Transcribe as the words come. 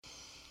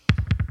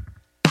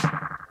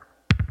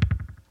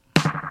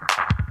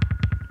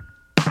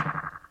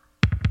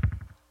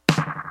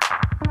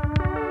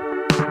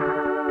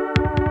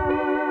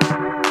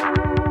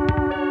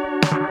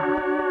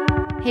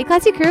Hey,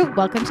 Classy Crew.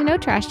 Welcome to No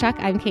Trash Talk.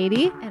 I'm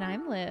Katie. And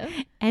I'm Liv.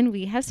 And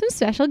we have some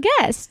special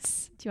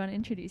guests. Do you want to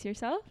introduce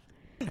yourself?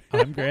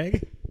 I'm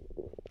Greg.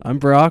 I'm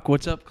Brock.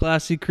 What's up,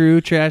 Classy Crew,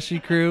 Trashy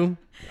Crew?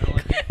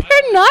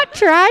 They're not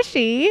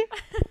trashy.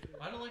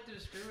 I don't like to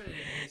discriminate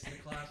against the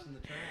class and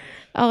the trash.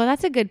 Oh,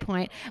 that's a good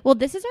point. Well,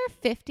 this is our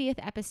 50th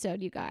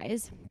episode, you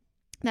guys.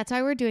 That's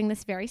why we're doing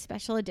this very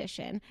special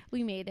edition.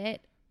 We made it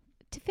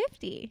to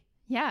 50.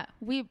 Yeah,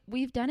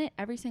 we've done it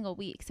every single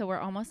week, so we're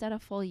almost at a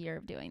full year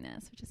of doing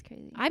this, which is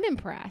crazy. I'm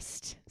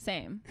impressed.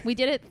 Same. We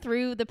did it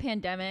through the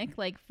pandemic,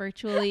 like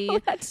virtually, Oh,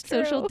 that's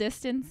true. social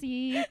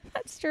distancing.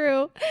 That's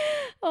true.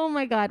 Oh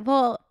my God.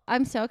 Well,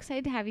 I'm so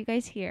excited to have you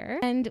guys here.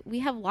 And we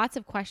have lots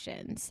of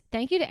questions.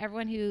 Thank you to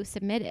everyone who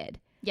submitted.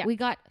 Yeah. We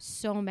got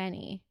so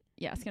many.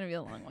 Yeah, it's going to be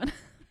a long one.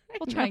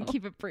 We'll try and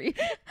keep it brief.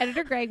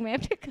 Editor Greg may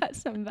have to cut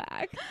some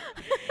back.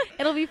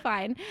 It'll be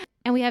fine.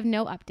 And we have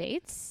no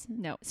updates.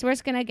 No. So we're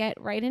just going to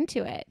get right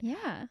into it.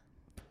 Yeah.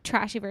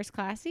 Trashy versus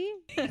classy.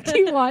 Do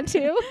you want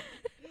to?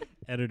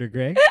 Editor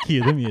Greg,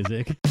 cue the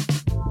music.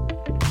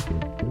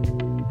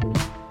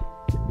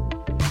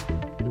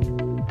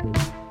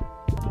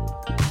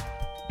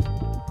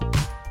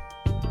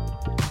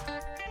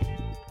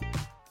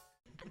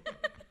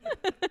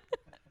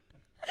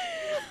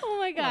 Oh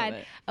my God.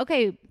 Love it.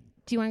 Okay.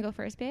 Do you want to go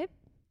first, babe?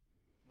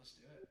 Let's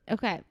do it.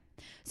 Okay.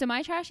 So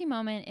my trashy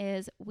moment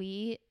is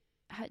we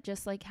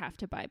just like have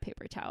to buy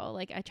paper towel.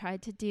 Like I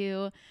tried to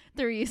do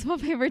the reusable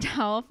paper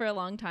towel for a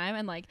long time,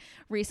 and like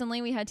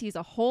recently we had to use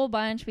a whole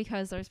bunch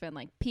because there's been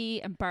like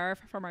pee and barf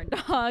from our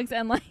dogs,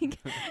 and like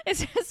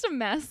it's just a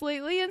mess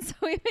lately. And so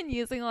we've been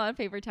using a lot of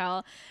paper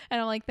towel, and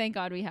I'm like, thank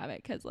God we have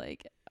it, because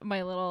like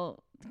my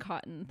little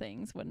cotton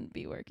things wouldn't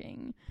be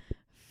working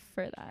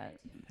for that.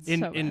 It's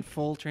so In bad.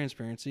 full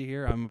transparency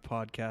here, I'm a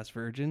podcast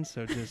virgin,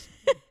 so just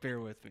bear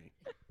with me.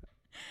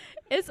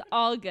 It's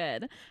all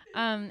good.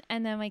 And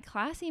then my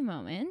classy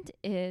moment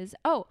is,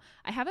 I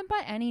haven't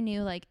bought any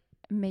new like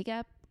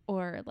makeup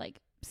or like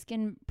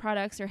skin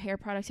products or hair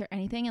products or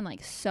anything in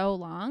like so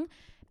long.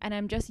 And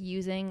I'm just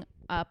using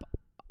up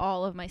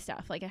all of my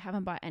stuff. Like I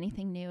haven't bought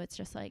anything new. It's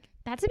just like,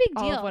 That's a big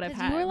all deal. of what I've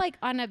 'cause you were had. like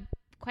on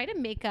quite a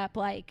makeup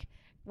like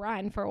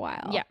run for a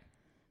while. Yeah.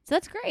 So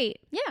that's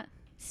great. yeah,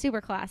 Super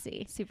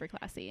classy. super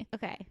classy.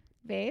 Okay.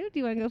 Babe, do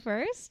you want to go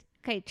first?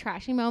 Okay.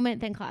 Trashy moment,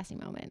 then classy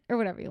moment, or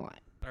whatever you want.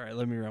 All right,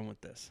 let me run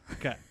with this.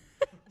 Okay.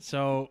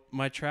 So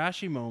my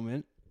trashy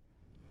moment,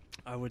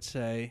 I would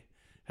say,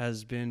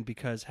 has been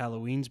because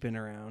Halloween's been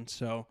around.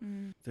 So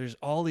there's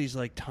all these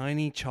like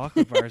tiny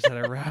chocolate bars that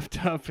are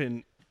wrapped up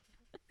in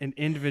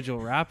individual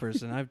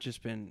wrappers, and I've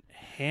just been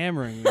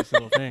hammering these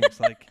little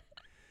things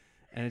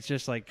and it's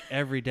just like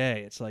every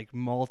day it's like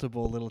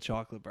multiple little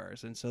chocolate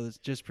bars, and so this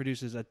just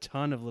produces a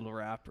ton of little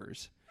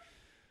wrappers.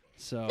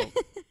 So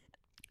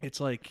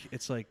it's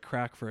like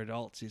crack for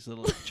adults, these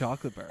little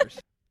chocolate bars.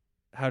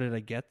 How did I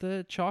get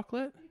the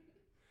chocolate?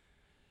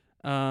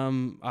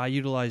 I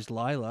utilized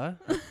Lila,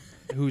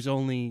 who's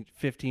only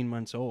 15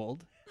 months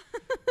old,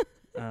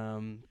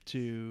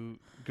 to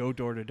go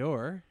door to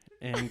door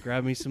and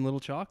grab me some little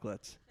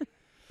chocolates.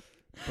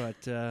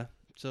 But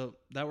so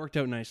that worked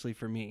out nicely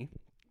for me,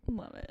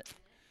 Love it.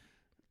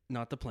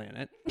 not the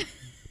planet.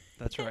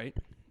 That's right.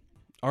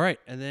 All right,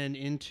 and then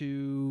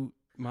into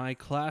my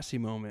classy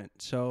moment.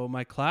 So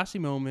my classy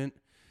moment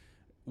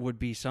would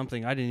be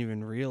something I didn't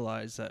even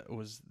realize that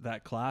was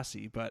that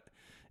classy, but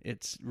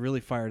it's really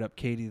fired up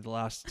Katie the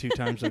last two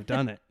times I've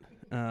done it.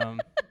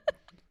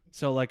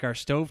 So like our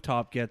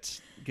stovetop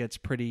gets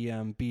pretty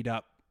beat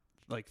up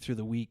like through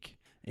the week,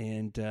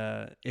 and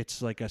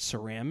it's like a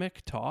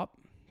ceramic top,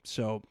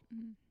 so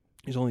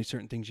there's only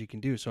certain things you can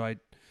do. So I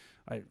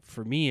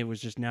for me it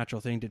was just a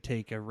natural thing to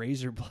take a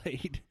razor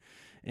blade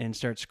and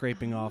start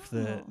scraping off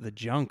the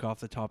junk off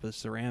the top of the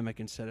ceramic,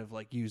 instead of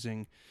like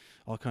using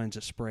all kinds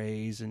of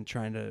sprays and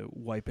trying to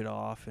wipe it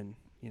off, and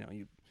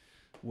you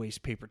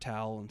waste paper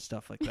towel and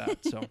stuff like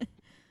that. So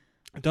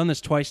I've done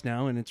this twice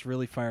now, and it's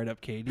really fired up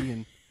Katie,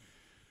 and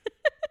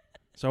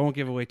so I won't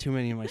give away too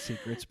many of my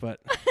secrets, but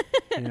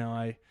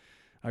I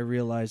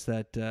realize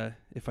that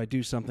if I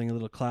do something a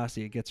little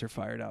classy, it gets her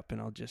fired up, and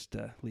I'll just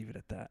leave it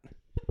at that.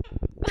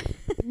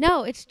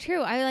 No, it's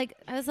true. I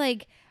was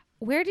like,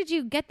 where did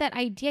you get that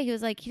idea? He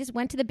was like, he just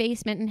went to the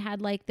basement and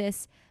had like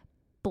this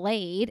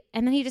blade,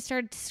 and then he just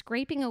started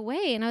scraping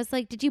away. And I was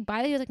like, did you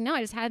buy that? He was like, no,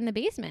 I just had it in the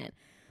basement.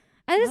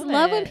 I just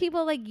love when it.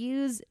 people like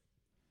use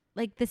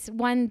like this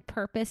one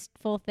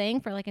purposeful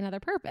thing for like another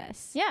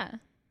purpose. Yeah.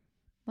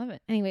 Love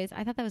it. Anyways,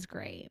 I thought that was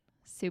great.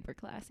 Super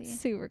classy.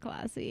 Super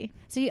classy.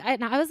 So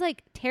I was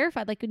like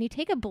terrified. Like when you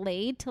take a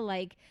blade to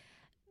like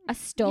a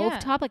stove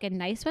top, like a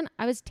nice one,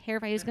 I was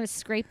terrified he was going to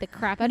scrape the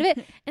crap out of it.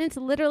 And it's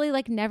literally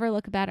like never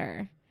look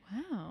better.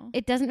 Wow.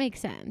 It doesn't make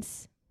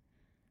sense.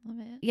 Love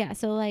it. Yeah.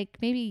 So like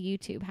maybe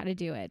YouTube how to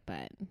do it,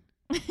 but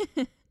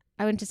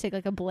I wouldn't just take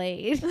like a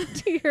blade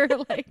to your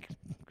like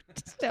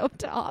stove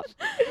top.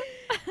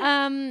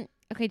 Okay.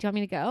 Do you want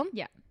me to go?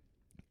 Yeah.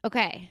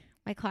 Okay.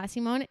 My classy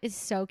moment is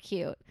so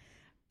cute.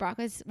 Brock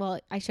was, well,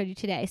 I showed you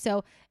today.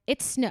 So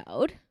it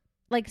snowed,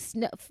 like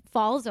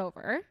falls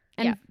over.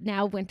 And Yeah.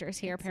 now winter's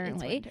here, It's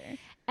apparently. winter.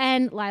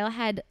 And Lila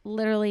had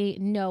literally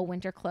no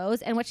winter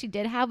clothes. And what she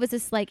did have was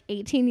this like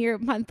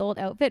 18-month-old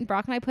outfit. And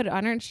Brock and I put it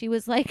on her and she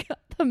was like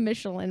the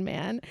Michelin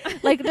man.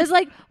 Like just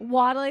like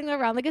waddling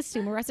around like a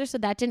sumo wrestler. So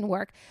that didn't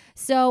work.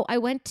 So I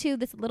went to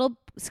this little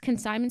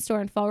consignment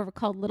store in Fall River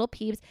called Little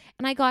Peeps.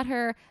 And I got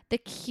her the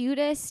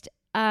cutest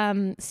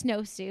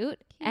snowsuit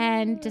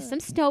and just some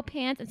snow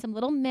pants and some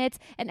little mitts.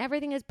 And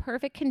everything is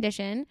perfect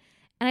condition.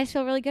 And I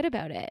feel really good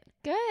about it.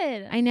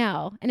 Good. I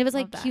know. And it was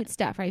Love like that. cute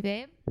stuff, right,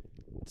 babe?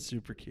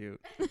 Super cute.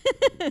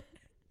 And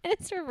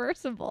it's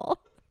reversible.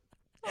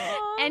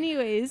 Aw.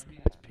 Anyways,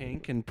 It's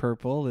pink and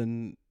purple,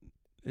 and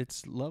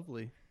it's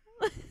lovely.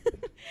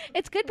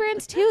 it's good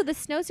brands too. The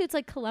snowsuit's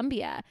like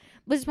Columbia,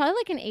 which is probably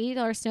like an $80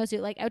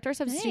 snowsuit. Like outdoor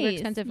stuff's super Nice.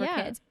 expensive for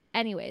Yeah. kids.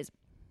 Anyways,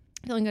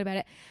 feeling good about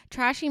it.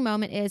 Trashy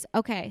moment is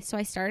okay. So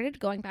I started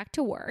going back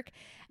to work,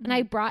 and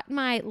I brought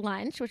my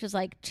lunch, which was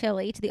like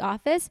chili, to the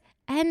office,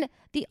 and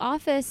the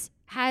office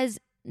has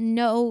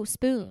no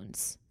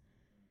spoons.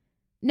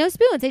 No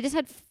spoons. They just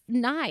had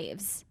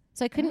knives.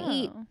 So I couldn't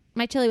eat Oh.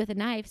 my chili with a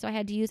knife, so I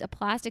had to use a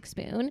plastic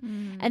spoon.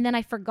 Mm. And then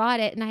I forgot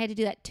it, and I had to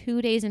do that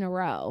 2 days in a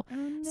row.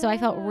 Oh, So I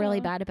felt really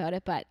no. bad about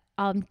it, but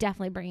I'm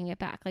definitely bringing it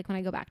back, like when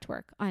I go back to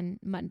work on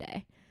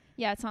Monday.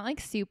 Yeah, it's not like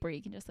soup where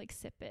you can just like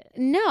sip it.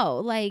 No,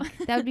 like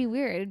that would be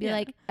weird. It'd be Yeah.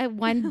 like a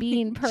one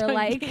bean per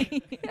like.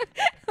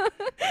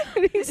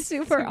 It'd be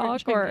super chunky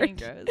awkward. and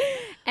gross.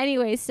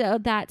 Anyway, so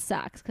that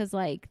sucks because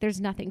like there's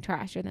nothing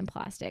trashier than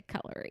plastic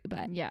cutlery.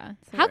 But Yeah.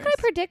 it's the how could I worst.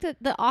 predict that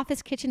the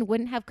office kitchen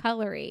wouldn't have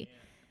cutlery?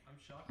 I'm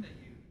shocked that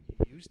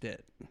you used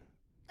it.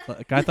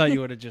 Like I thought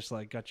you would have just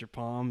like got your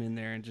palm in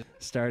there and just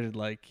started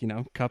like,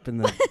 cupping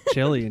the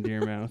chili into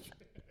your mouth.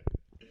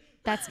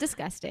 That's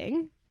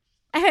disgusting.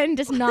 And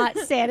just not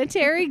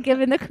sanitary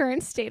given the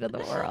current state of the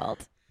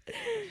world.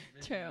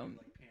 True.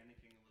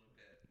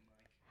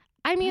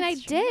 I mean,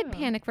 That's I did true.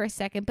 panic for a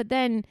second, but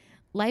then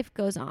life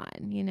goes on.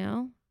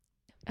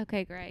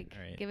 Okay, Greg,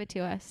 All right. give it to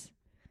us.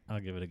 I'll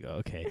give it a go.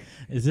 Okay.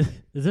 Is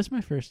this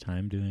my first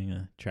time doing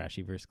a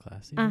trashy versus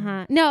classy?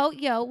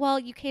 No, well,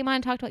 you came on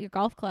and talked about your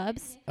golf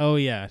clubs. Oh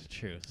yeah,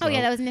 true. Oh yeah,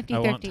 So that was nifty I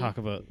won't thrifty. talk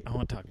about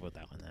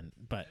that one then.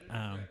 But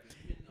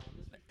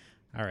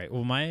all right.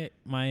 Well,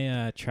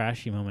 my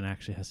trashy moment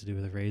actually has to do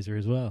with a razor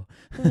as well.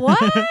 What?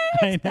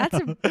 I That's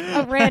know.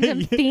 a random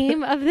Yeah.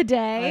 theme of the I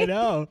day.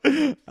 know.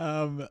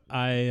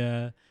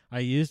 I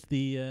used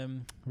the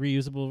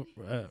reusable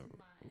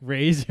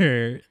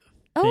razor.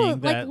 Oh, thing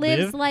like that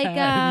lives Liv like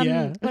had,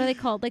 yeah. what are they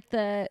called? Like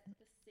the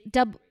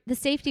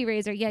safety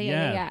razor. Yeah.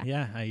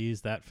 Yeah, I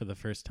used that for the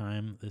first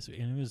time this week,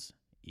 and it was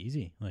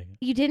easy, like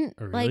You didn't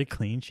a really like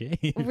clean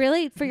shave.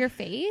 really for your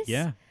face?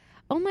 Yeah,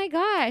 Oh my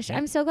gosh, Yeah.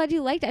 I'm so glad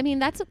you liked it. I mean,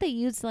 that's what they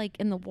used like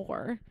in the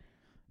war.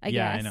 I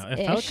yeah, guess. I know.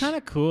 It felt kind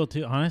of cool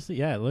too. Honestly,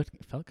 yeah, it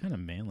felt kind of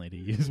manly to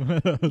use one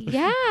of those.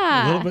 Yeah.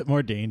 a little bit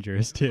more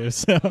dangerous too.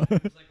 So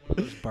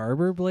Those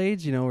barber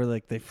blades, where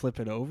like they flip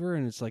it over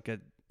and it's like a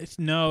it's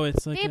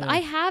like Babe, I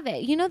have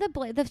it. You know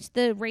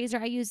the razor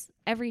I use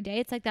every day?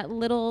 It's like that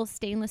little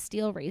stainless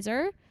steel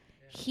razor.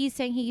 He's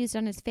saying he used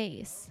on his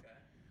face.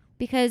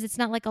 Because it's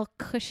not like all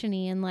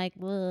cushiony and like,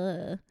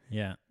 ugh.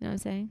 yeah. You know what I'm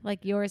saying?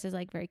 Like yours is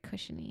like very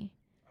cushiony.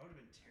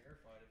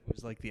 it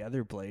was like the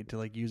other blade to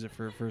like use it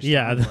for first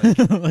Yeah, time,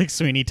 like, like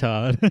Sweeney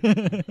Todd. Oh,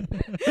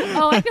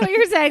 I know what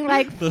you're saying.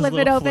 Like Those flip it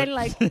little open.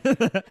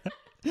 flips.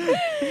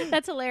 Like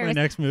that's My hilarious.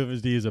 next move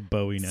is to use a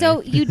Bowie knife.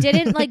 So you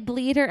didn't like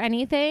bleed or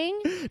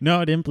anything? no,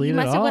 I didn't bleed You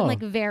at must have all. went like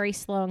very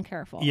slow and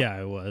careful. yeah,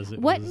 I was. It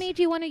What was, made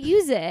you want to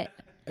use it?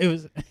 It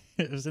was.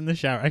 It was in the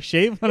shower. I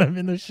shave when I'm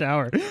in the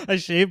shower. I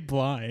shave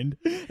blind,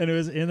 and it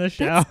was in the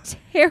shower. That's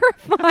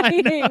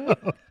terrifying. I know.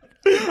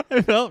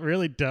 I felt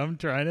really dumb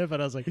trying it, but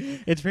I was like,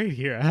 "It's right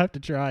here. I have to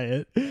try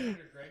it."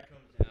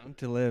 down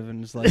to live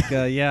and it's like,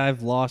 yeah,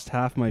 I've lost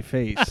half my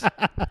face.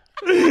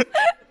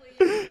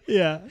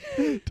 Yeah,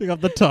 took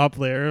off the top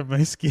layer of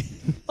my skin.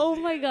 Oh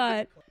my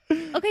god.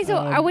 Okay, so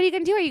Um, what are you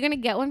gonna do? Are you gonna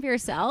get one for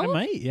yourself? I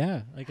might.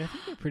 Yeah, like I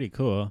think they're pretty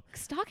cool.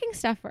 Stocking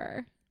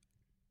stuffer.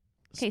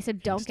 Okay, so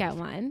don't get stuff.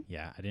 one.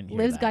 Yeah, I didn't hear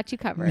Liv's that. got you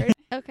covered.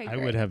 Okay, I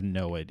great. would have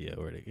no idea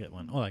where to get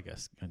one. Oh, I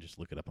guess I just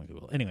look it up on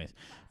Google. Anyways,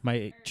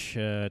 my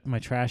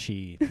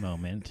trashy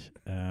moment.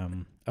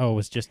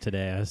 Was just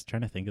today. I was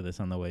trying to think of this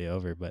on the way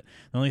over, but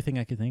the only thing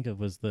I could think of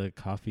was the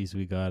coffees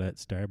we got at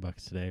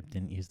Starbucks today.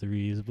 Didn't use the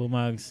reusable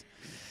mugs.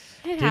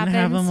 It Didn't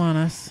have them on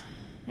us.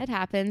 It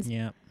happens.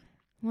 Yeah,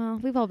 Well,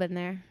 we've all been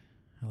there.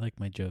 I like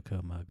my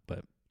Joko mug,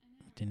 but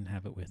didn't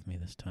have it with me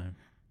this time.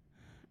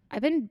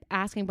 I've been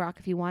asking Brock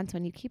if he wants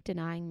one. You keep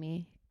denying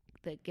me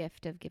the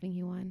gift of giving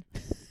you one.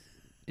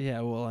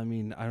 Yeah, well, I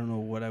mean, I don't know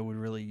what I would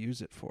really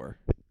use it for.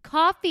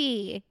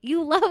 Coffee.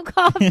 You love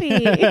coffee.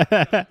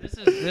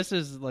 This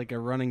is like a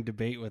running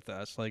debate with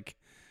us. Like,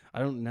 I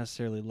don't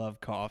necessarily love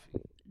coffee.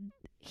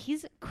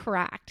 He's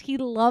cracked. He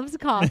loves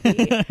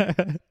coffee.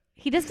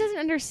 He just doesn't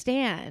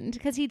understand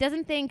because he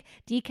doesn't think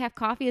decaf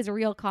coffee is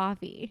real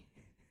coffee.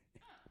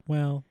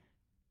 Well,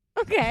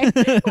 Okay.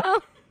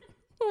 Well,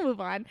 we'll move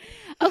on.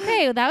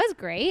 Okay, well, that was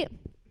great.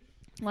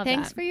 Love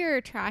Thanks that. for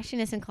your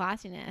trashiness and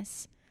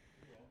classiness.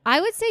 I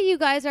would say you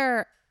guys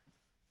are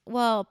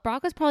well,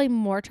 Brock was probably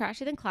more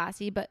trashy than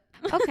classy, but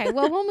okay,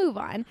 well, we'll move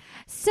on.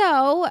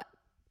 So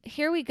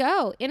here we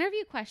go.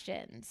 Interview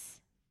questions.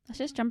 Let's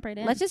just jump right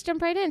in. Let's just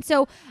jump right in.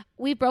 So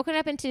we've broken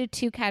up into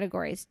 2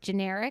 categories,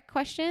 generic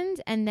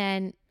questions and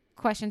then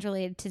questions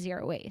related to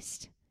zero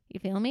waste. You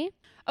feel me?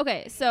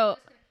 Okay, so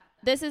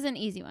this is an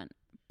easy one.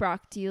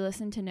 Brock, do you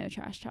listen to No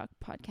Trash Talk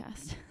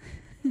podcast?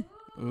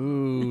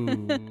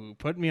 Ooh,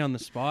 put me on the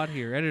spot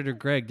here. Editor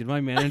Greg, did my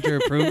manager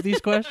approve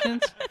these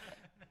questions?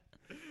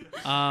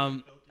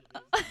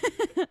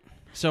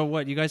 So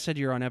what, you guys said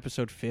you're on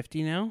episode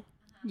 50 now?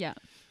 Yeah.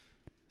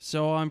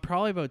 So I'm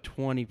probably about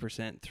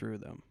 20% through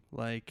them.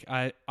 Like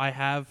I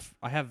have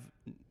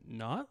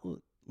not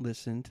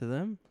listened to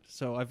them.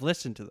 So I've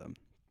listened to them.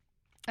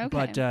 Okay.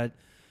 But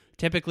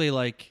typically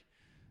like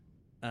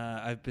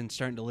I've been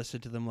starting to listen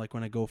to them like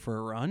when I go for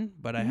a run,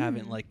 but I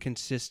haven't like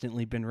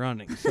consistently been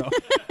running. So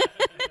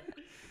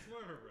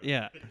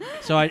yeah.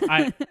 So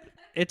I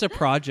it's a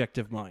project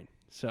of mine.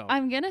 So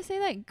I'm going to say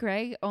that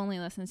Greg only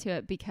listens to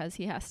it because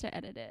he has to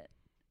edit it.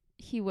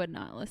 He would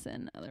not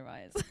listen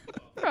otherwise.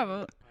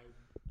 Probably.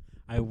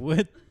 I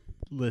would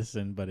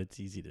listen, but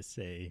it's easy to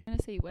say. I'm going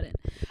to say you wouldn't.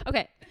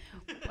 Okay.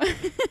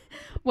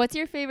 What's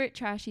your favorite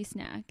trashy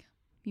snack?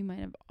 You might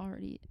have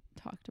already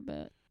talked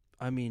about.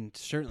 I mean,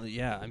 certainly,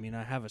 yeah. I mean,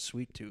 I have a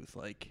sweet tooth.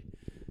 Like,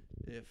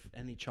 if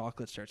any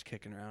chocolate starts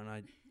kicking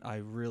around, I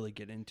really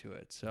get into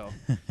it. So,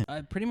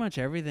 pretty much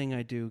everything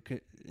I do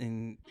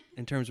in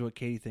terms of what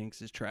Katie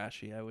thinks is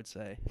trashy, I would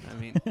say. I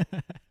mean,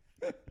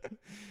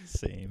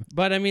 Same.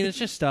 but I mean, it's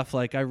just stuff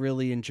like I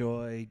really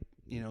enjoy,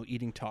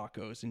 eating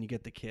tacos, and you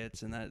get the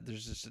kits, and that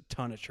there's just a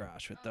ton of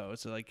trash with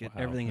those. So, like, Wow,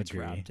 everything it's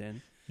agree. wrapped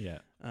in. Yeah.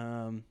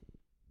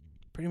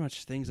 Pretty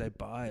much things I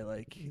buy,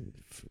 like,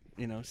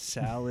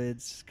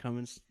 salads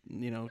come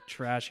in,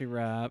 trashy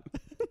wrap.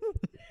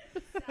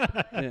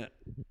 Yeah.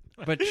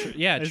 But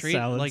A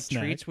salad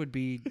snack. treats would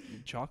be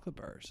chocolate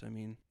bars. I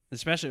mean,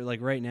 especially like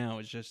right now,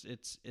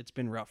 it's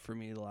been rough for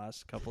me the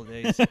last couple of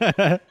days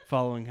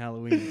following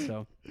Halloween.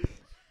 So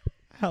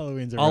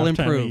Halloween's a I'll rough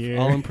time of improve. year.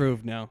 I'll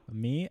improve now.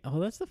 Me?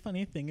 Oh, that's the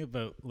funny thing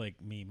about like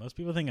me. Most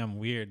people think I'm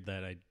weird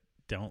that I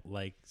don't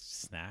like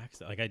snacks.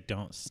 Like I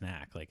don't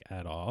snack like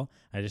at all.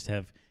 I just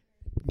have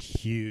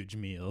huge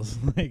meals.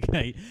 Like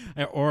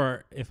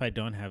or if I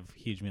don't have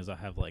huge meals, I'll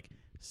have like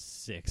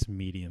 6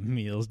 medium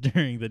meals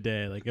during the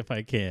day. Like if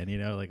I can,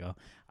 like I'll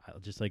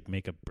just like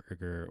make a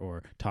burger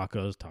or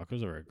tacos.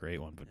 Tacos are a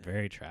great one, but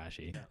very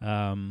trashy.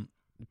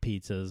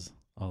 Pizzas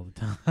all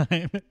the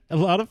time. A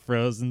lot of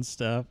frozen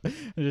stuff.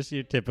 I'm just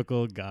your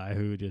typical guy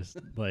who just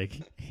like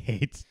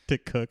hates to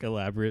cook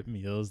elaborate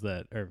meals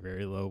that are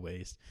very low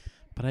waste.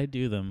 But I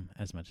do them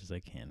as much as I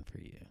can for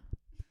you.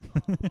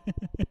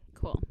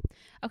 Cool.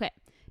 Okay.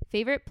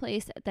 Favorite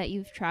place that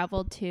you've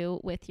traveled to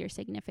with your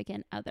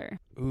significant other?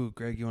 Ooh,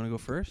 Greg, you want to go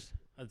first?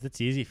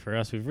 That's easy for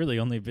us. We've really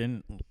only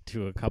been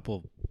to a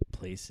couple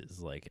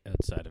places like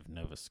outside of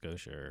Nova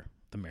Scotia or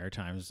the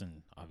Maritimes,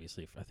 and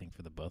obviously I think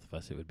for the both of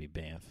us it would be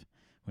Banff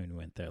when we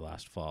went there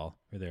last fall.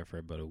 We were there for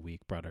about a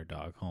week, brought our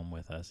dog home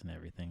with us and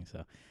everything.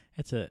 So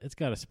it's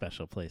got a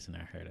special place in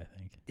our heart, I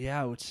think.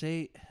 Yeah, I would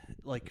say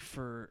like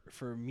for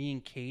me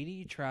and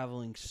Katie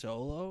traveling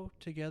solo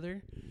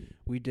together,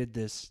 we did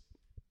this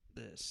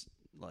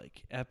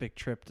like epic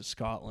trip to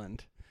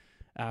Scotland.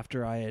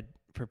 After I had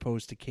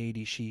proposed to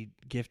Katie, she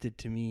gifted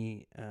to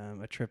me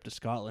a trip to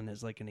Scotland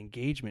as like an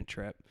engagement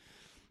trip,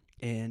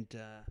 and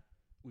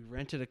we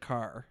rented a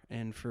car,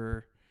 and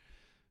for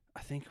I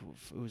think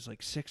it was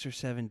like 6 or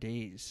 7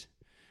 days,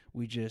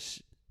 we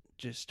just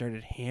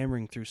started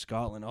hammering through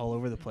Scotland all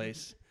over the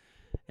place.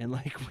 And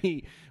like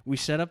we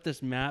set up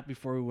this map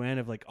before we went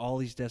of like all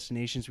these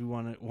destinations we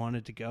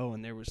wanted to go,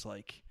 and there was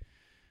like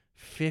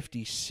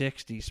 50,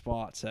 60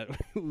 spots that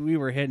we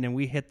were hitting, and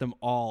we hit them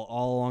all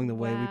along the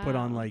way. We put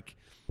on like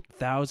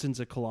thousands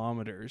of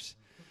kilometers,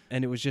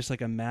 and it was just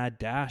like a mad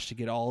dash to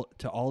get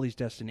to all these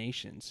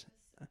destinations.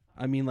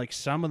 I mean, like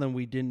some of them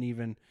we didn't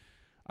even,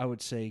 I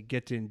would say,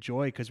 get to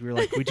enjoy because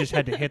we just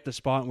had to hit the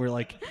spot, and we were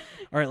like,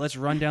 all right, let's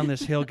run down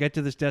this hill, get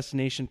to this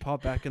destination,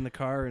 pop back in the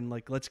car, and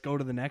like let's go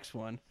to the next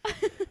one.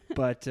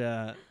 But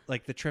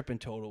like the trip in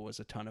total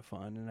was a ton of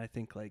fun, and I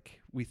think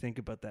like we think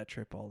about that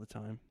trip all the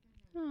time.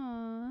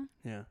 Aww.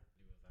 Yeah.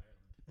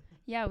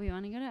 Yeah, we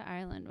want to go to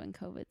Ireland when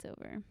COVID's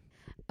over.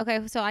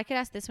 Okay, so I could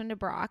ask this one to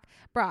Brock.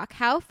 Brock,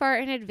 how far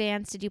in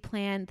advance did you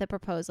plan the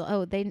proposal?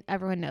 Oh,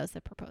 everyone knows the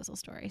proposal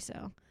story,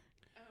 so.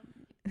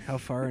 How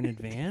far in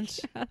advance?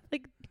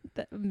 Like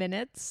the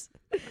minutes.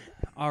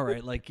 All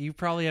right, like you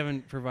probably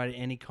haven't provided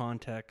any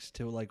context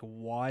to like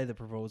why the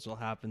proposal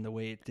happened the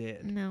way it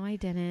did. No, I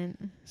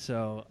didn't.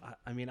 So,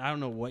 I mean, I don't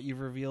know what you've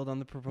revealed on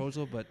the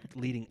proposal, but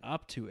leading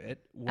up to it,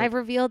 I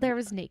revealed there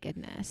was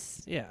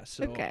nakedness. yeah.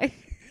 So, Okay.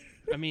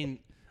 I mean,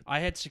 I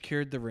had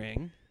secured the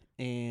ring,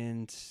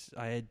 and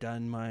I had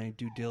done my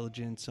due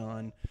diligence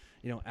on,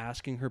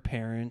 asking her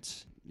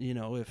parents,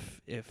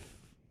 if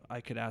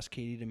I could ask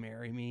Katie to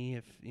marry me,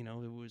 if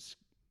it was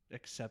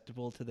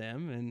acceptable to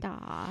them,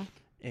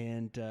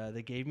 and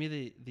they gave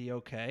me the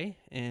okay.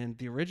 And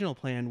the original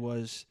plan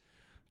was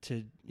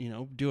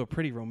do a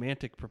pretty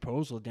romantic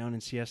proposal down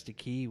in Siesta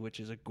Key, which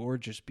is a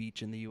gorgeous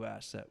beach in the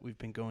U.S. that we've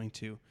been going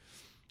to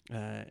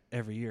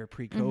every year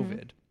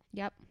pre-COVID.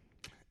 Yep.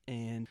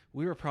 And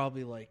we were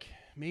probably like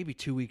maybe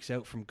 2 weeks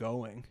out from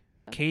going.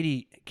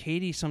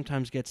 Katie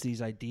sometimes gets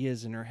these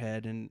ideas in her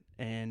head,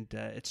 and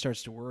it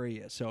starts to worry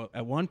you. So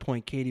at one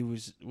point, Katie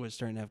was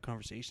starting to have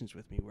conversations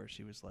with me where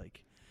she was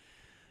like,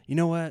 "You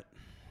know what?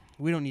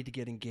 We don't need to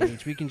get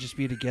engaged. We can just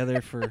be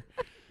together for,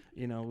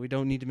 we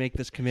don't need to make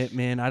this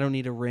commitment. I don't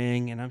need a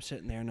ring." And I'm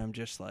sitting there and I'm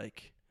just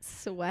like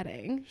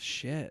Sweating.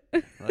 shit.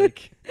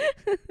 Like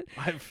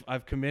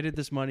I've committed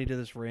this money to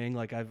this ring.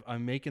 Like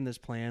I'm making this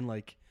plan.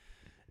 Like,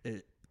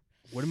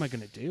 what am I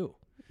gonna do?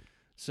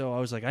 So I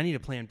was like, I need a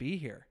plan B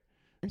here.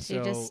 And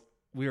So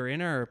we were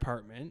in our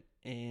apartment,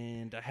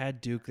 and I had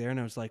Duke there, and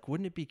I was like,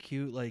 wouldn't it be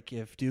cute, like,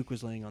 if Duke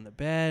was laying on the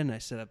bed, and I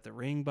set up the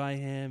ring by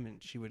him,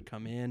 and she would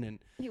come in and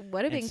it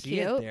would have been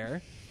see it cute.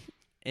 there.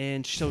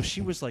 And so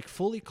she was, like,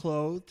 fully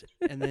clothed,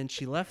 and then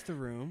she left the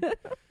room,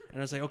 and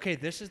I was like, okay,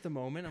 this is the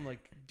moment. I'm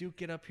like, Duke,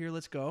 get up here,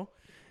 let's go.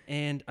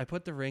 And I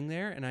put the ring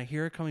there, and I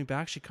hear her coming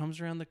back. She comes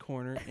around the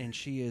corner, and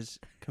she is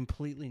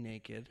completely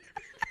naked,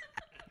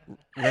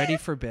 ready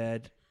for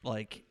bed,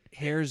 like,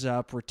 hair's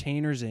up,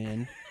 retainers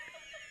in.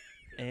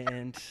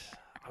 And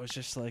I was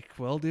just like,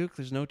 well, Duke,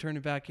 there's no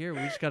turning back here. We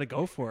just got to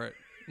go for it.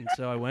 And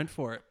so I went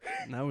for it.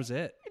 And that was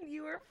it. And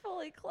you were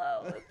fully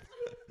clothed.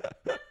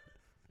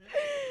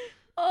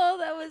 Oh,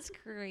 that was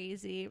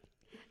crazy.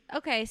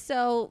 Okay,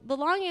 so the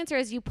long answer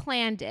is you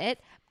planned it,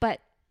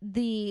 but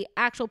the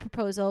actual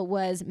proposal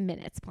was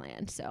minutes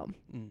planned. So,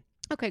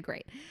 Okay,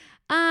 great.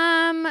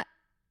 I'll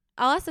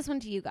ask this one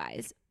to you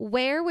guys.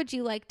 Where would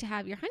you like to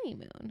have your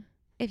honeymoon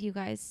if you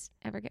guys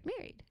ever get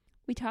married?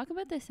 We talk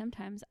about this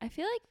sometimes. I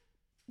feel like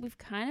we've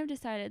kind of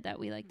decided that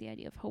we like the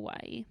idea of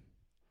Hawaii.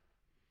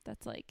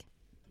 That's like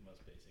The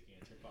most basic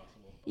answer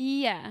possible.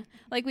 Yeah.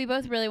 Like we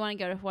both really want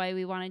to go to Hawaii.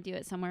 We want to do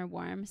it somewhere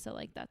warm. So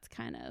like that's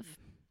kind of.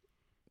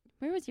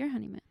 Where was your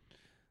honeymoon?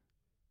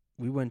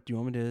 Do you want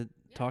me to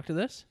talk to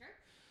this? Sure.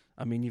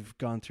 I mean, you've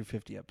gone through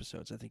 50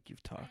 episodes. I think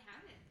you've talked.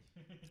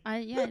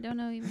 I don't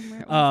know even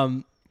where it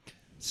was.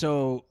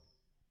 So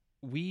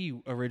we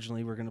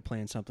originally were going to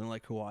plan something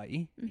like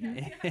Hawaii.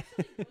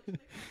 Mm-hmm.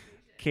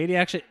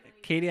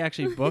 Katie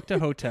actually booked a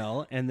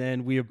hotel, and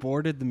then we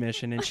aborted the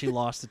mission, and she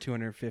lost the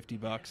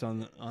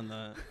 $250 on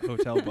the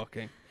hotel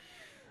booking.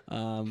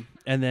 And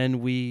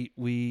then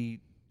we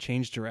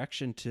changed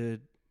direction to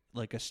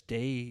like a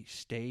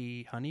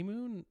stay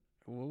honeymoon.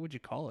 What would you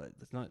call it?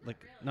 It's not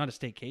a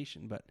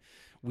staycation, but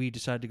we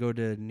decided to go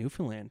to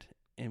Newfoundland,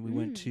 and we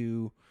went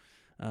to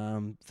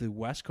the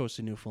west coast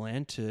of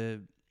Newfoundland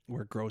to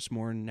where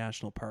Grossmore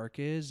National Park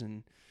is,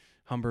 and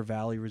Humber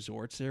Valley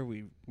Resorts there.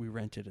 We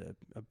rented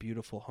a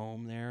beautiful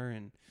home there,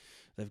 and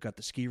they've got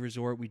the ski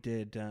resort. We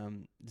did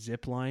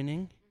zip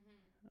lining.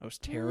 I was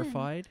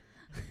terrified,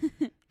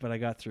 but I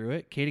got through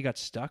it. Katie got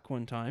stuck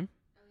one time,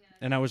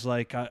 and I was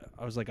like,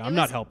 I'm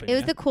not helping. It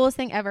was the coolest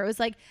thing ever. It was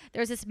like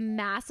there was this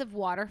massive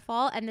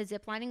waterfall, and the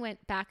zip lining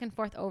went back and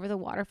forth over the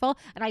waterfall,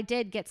 and I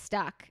did get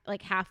stuck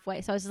like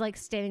halfway. So I was just like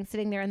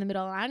sitting there in the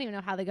middle, and I don't even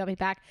know how they got me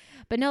back.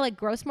 But no, like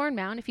Grossmore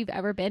Mountain, if you've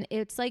ever been,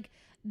 it's like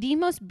the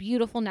most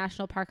beautiful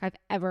national park I've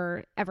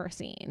ever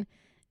seen.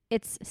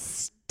 It's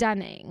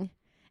stunning.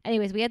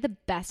 Anyways, we had the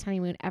best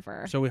honeymoon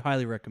ever. So we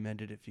highly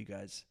recommend it if you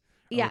guys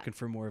are looking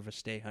for more of a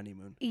stay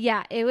honeymoon.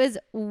 Yeah, it was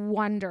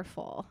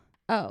wonderful.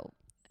 Oh,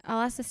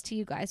 I'll ask this to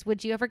you guys.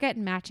 Would you ever get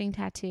matching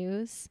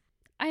tattoos?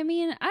 I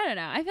mean, I don't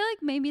know. I feel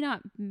like maybe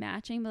not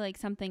matching, but like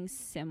something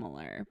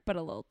similar, but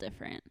a little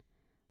different.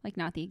 Like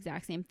not the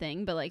exact same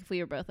thing, but like if we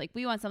were both like,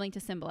 we want something to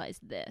symbolize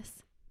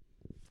this.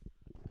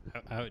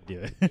 I would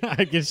do it.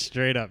 I get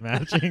straight up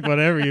matching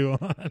whatever you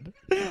want.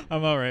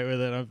 I'm all right with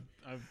it.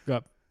 I've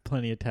got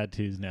plenty of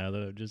tattoos now that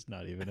I'm just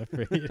not even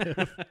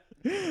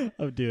afraid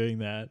of doing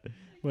that.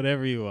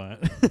 Whatever you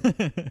want.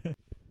 I'm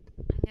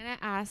going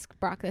to ask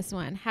Brock this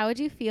one. How would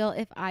you feel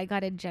if I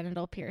got a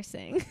genital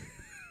piercing?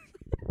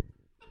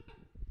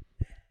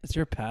 Is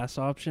there a pass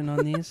option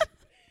on these?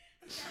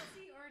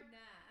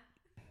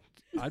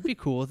 I'd be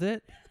cool with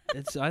it.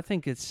 I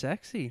think it's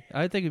sexy.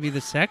 I think it'd be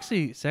the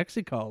sexy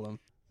column.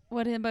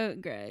 What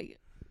about Greg?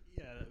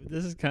 Yeah,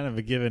 this is kind of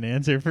a given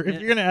answer for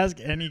if you're gonna ask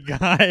any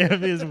guy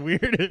if it's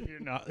weird if you're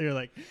not. You're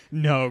like,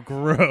 no,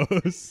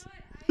 gross.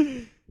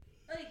 Yeah.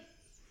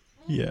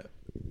 I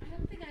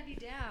don't think I'd be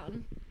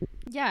down.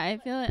 Yeah, I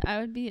feel like I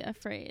would be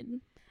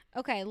afraid.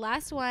 Okay,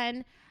 last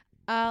one.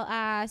 I'll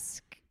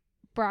ask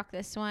Brock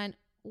this one.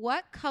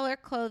 What color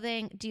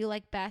clothing do you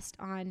like best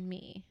on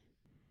me?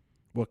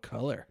 What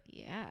color?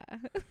 Yeah.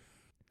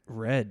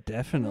 Red,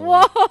 definitely.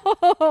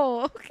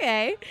 Whoa.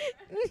 Okay.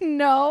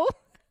 No.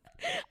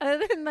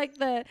 Other than like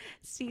the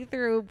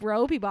see-through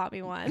robe he bought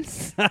me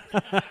once.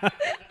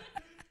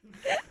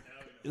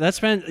 That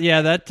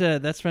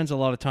spends a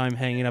lot of time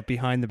hanging up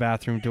behind the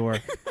bathroom door.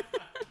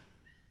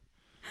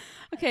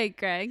 Okay,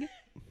 Greg.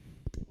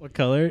 What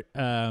color?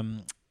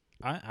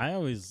 I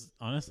always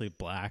honestly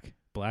black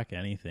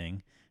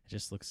anything. It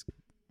just looks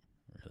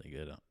really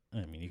good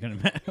I mean, you can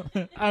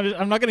imagine.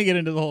 I'm not going to get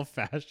into the whole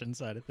fashion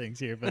side of things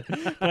here, but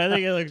I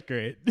think it looks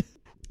great.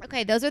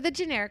 Okay, those are the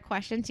generic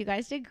questions. You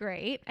guys did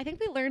great. I think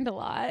we learned a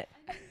lot.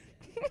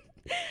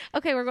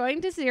 Okay, we're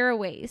going to zero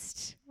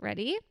waste.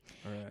 Ready?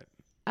 All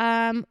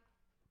right.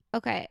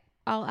 Okay,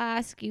 I'll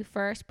ask you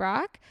first,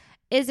 Brock.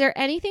 Is there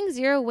anything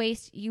zero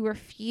waste you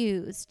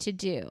refuse to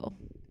do?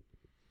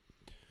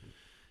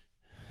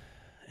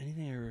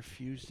 Anything I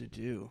refuse to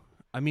do?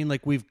 I mean,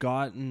 like, we've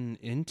gotten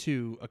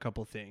into a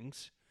couple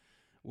things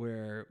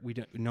where we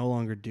don't no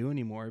longer do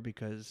anymore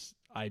because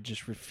I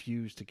just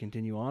refuse to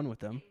continue on with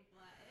them.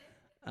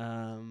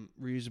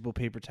 Reusable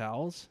paper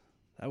towels.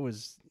 That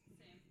was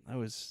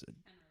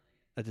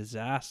a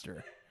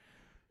disaster.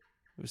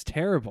 It was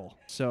terrible.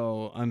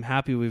 So I'm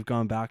happy we've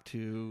gone back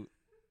to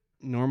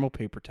normal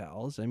paper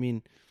towels. I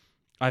mean,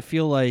 I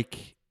feel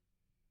like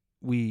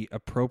we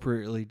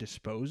appropriately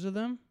dispose of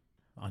them.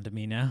 On to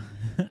me now.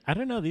 I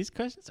don't know. These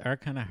questions are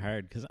kind of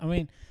hard because, I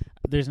mean,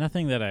 there's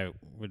nothing that I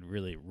would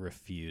really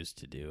refuse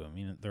to do. I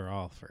mean, they're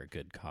all for a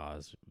good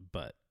cause,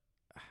 but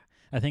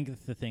I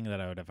think the thing that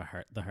I would have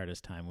the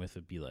hardest time with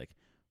would be like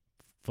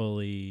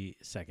fully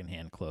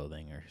secondhand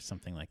clothing or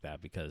something like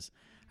that, because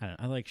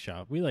I like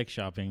we like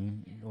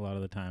shopping a lot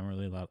of the time,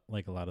 really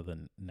like a lot of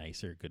the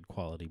nicer, good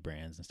quality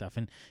brands and stuff.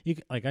 And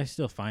I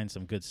still find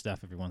some good stuff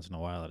every once in a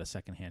while at a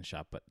secondhand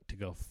shop, but to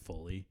go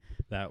fully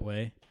that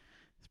way,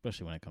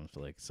 especially when it comes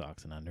to like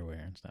socks and underwear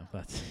and stuff,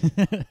 that's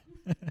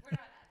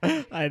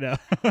I know.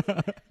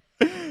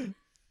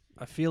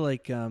 I feel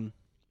like the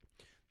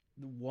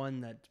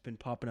one that's been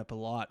popping up a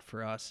lot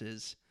for us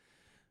is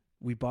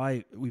we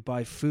buy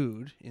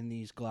food in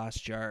these glass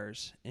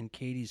jars, and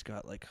Katie's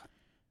got like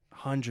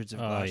hundreds of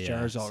glass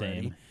jars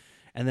already. Same.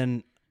 And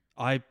then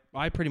I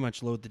pretty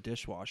much load the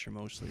dishwasher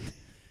mostly.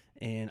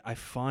 And I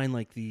find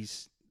like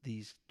these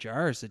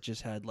jars that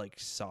just had like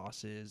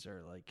sauces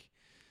or like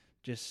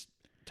just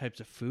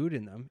types of food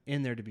in them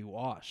in there to be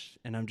washed,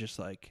 and I'm just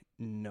like,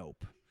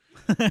 nope.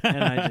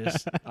 And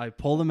I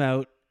pull them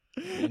out,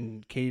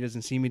 and Katie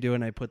doesn't see me do it,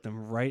 and I put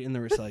them right in the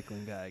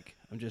recycling bag.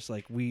 I'm just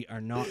like, we are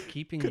not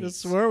keeping Could have these.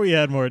 swore we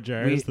had more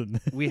jars than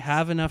this. We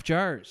have enough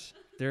jars.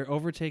 They're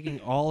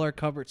overtaking all our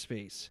cupboard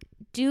space.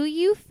 Do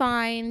you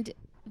find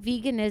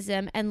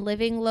veganism and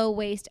living low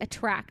waste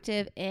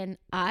attractive in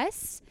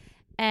us?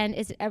 And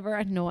is it ever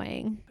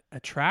annoying?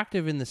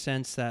 Attractive in the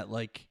sense that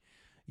like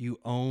you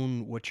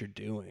own what you're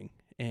doing,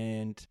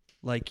 and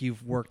like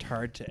you've worked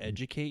hard to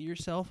educate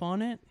yourself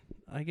on it,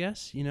 I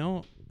guess,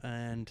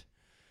 and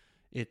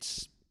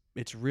it's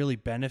really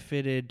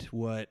benefited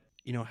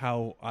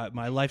how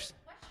my life's.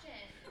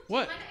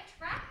 What?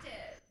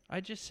 I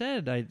just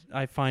said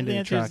I find it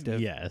attractive.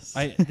 Yes.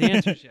 The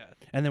answer is yes.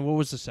 And then what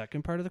was the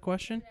second part of the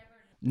question?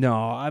 No,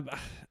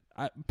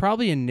 I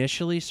probably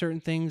initially certain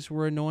things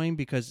were annoying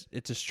because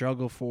it's a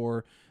struggle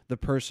for the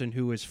person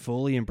who is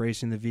fully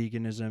embracing the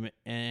veganism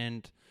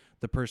and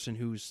the person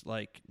who's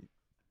like,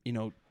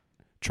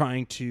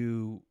 trying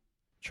to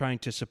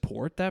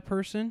support that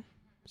person.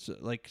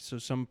 So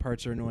some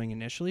parts are annoying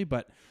initially,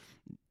 but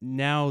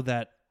now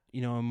that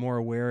I'm more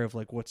aware of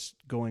like what's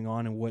going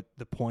on and what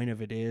the point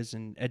of it is,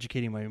 and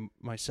educating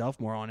myself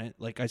more on it,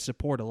 like I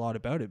support a lot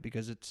about it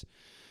because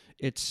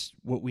it's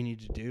what we need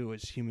to do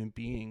as human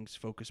beings,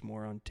 focus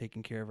more on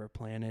taking care of our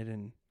planet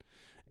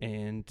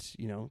and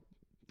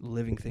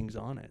living things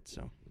on it.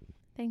 So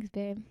Thanks,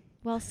 babe.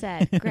 Well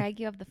said. Greg,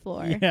 you have the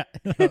floor. Yeah.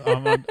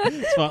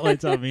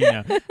 Spotlight's on me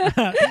now.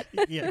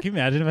 Yeah, can you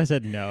imagine if I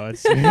said no?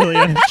 It's really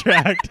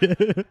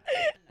unattractive.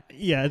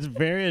 Yeah, it's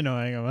very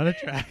annoying. I'm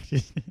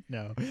unattracted.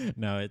 No,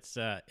 it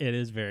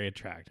is very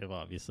attractive,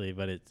 obviously,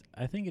 but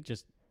I think it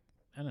just,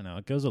 I don't know,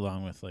 it goes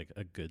along with like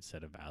a good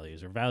set of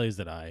values, or values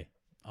that I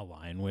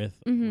align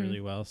with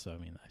really well. So, I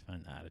mean, I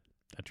find that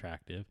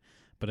attractive.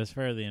 But as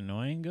far as the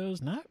annoying goes,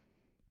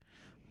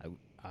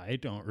 I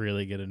don't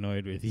really get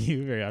annoyed with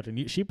you very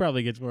often. She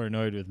probably gets more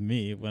annoyed with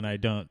me when I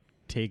don't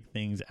take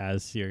things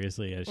as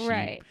seriously as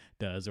she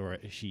does, or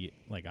she,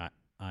 like,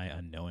 I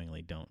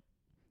unknowingly don't,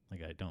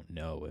 like, I don't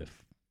know if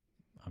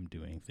I'm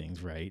doing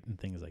things right and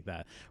things like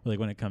that. Or like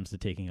when it comes to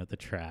taking out the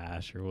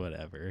trash or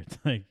whatever, it's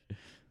like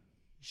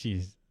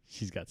she's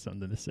got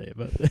something to say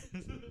about this.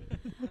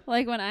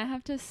 Like when I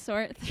have to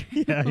sort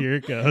through Yeah, here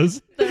it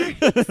goes. the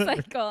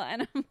recycle,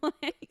 and I'm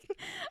like,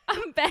 a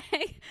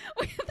bag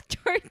with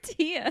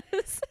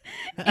tortillas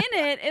in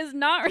it is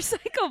not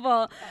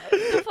recyclable.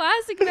 The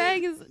plastic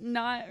bag is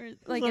not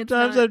like.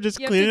 Sometimes I'm just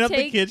cleaning up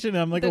the kitchen.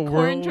 I'm like the a corn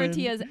whirlwind.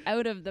 tortillas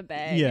out of the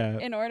bag, Yeah.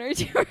 in order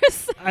to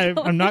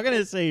recycle. I'm not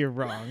gonna say you're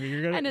wrong.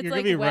 And it's you're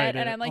like gonna be wet, right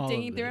and in I'm like all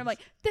digging of through. I'm this. like,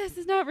 this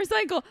is not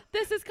recycle.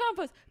 This is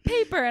compost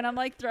paper, and I'm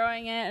like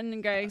throwing it.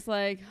 And Greg's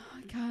like,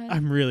 oh God.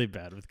 I'm really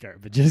bad with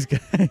garbages,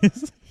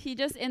 guys. He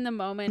just in the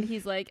moment,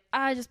 he's like,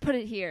 I just put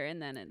it here,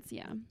 and then it's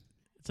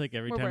It's like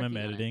every We're time I'm working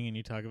on it. editing and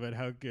you talk about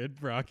how good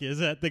Brock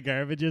is at the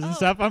garbages and Oh.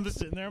 stuff, I'm just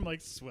sitting there, I'm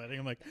like sweating.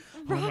 I'm like,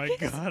 oh Brock my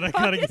is- God, I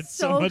Brock gotta is get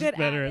so so much good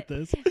better at at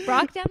this.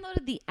 Brock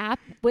downloaded the app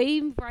way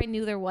before I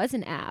knew there was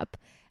an app,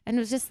 and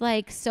was just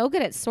like so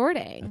good at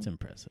sorting. That's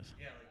impressive.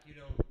 Yeah,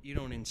 like You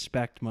don't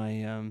inspect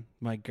my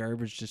my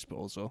garbage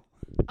disposal.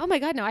 Oh my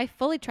God, no, I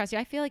fully trust you.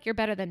 I feel like you're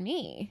better than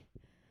me.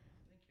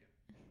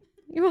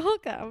 You're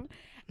welcome.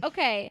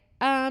 Okay,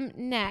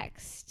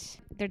 next.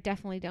 They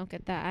definitely don't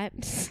get that.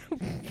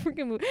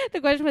 Freaking move. The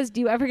question was, do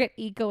you ever get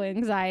eco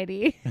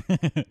anxiety?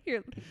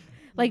 You're,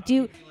 like, do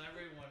you...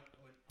 Elaborate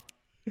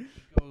what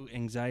eco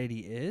anxiety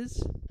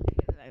is?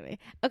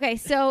 Okay,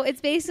 so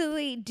it's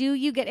basically, do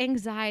you get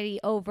anxiety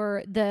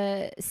over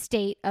the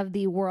state of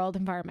the world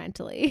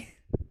environmentally?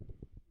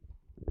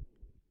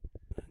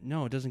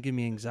 No, it doesn't give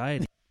me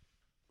anxiety.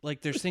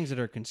 Like, there's things that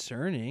are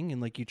concerning,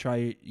 and like you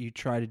try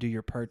to do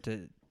your part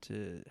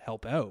to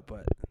help out,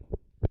 but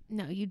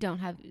No, you don't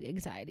have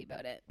anxiety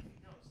about it.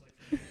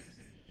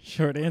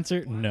 Short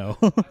answer, no.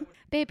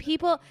 Babe,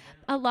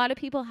 a lot of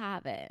people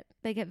have it.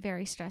 They get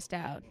very stressed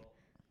out.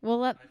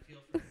 Well,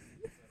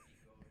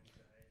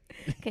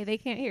 okay, they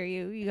can't hear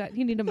you.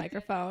 You need a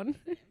microphone.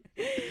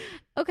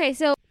 Okay,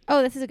 so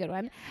this is a good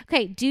one.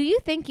 Okay, do you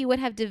think you would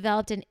have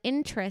developed an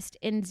interest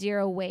in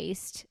zero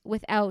waste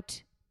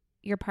without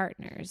your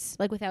partners,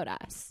 like without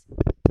us?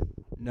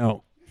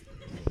 no.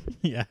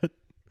 Yeah.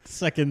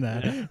 Second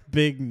that.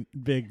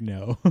 Big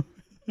no.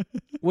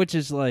 Which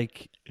is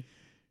like,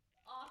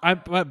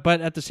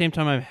 but at the same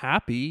time, I'm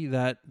happy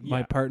that my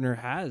Yeah. partner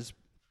has,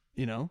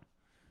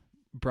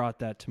 brought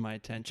that to my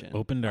attention.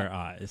 Opened our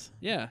eyes.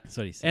 Yeah. That's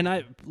what he said.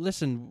 And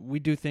listen, we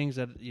do things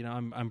that,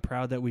 I'm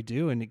proud that we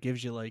do, and it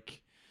gives you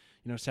like,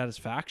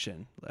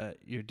 satisfaction that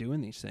you're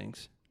doing these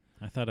things.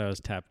 I thought I was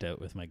tapped out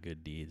with my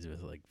good deeds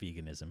with like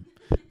veganism,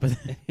 but,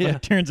 Yeah. but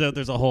it turns out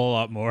there's a whole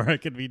lot more I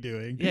could be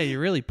doing. Yeah, you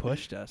really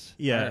pushed us.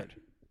 Yeah. hard.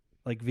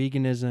 Like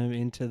veganism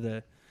into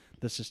the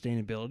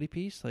sustainability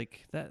piece,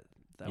 like that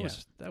Yeah.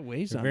 that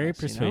weighs They're on very us,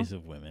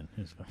 persuasive women.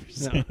 Is what we're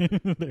Yeah.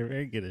 saying. They're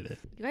very good at it.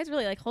 You guys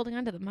really like holding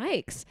on to the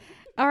mics.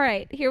 All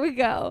right, here we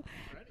go.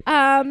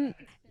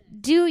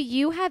 Do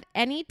you have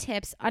any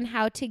tips on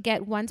how to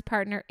get one's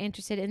partner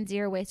interested in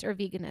zero waste or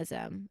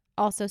veganism?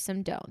 Also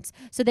some don'ts.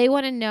 So they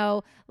want to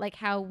know like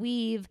how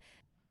we've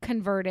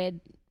converted,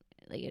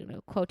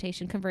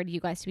 quotation, converted you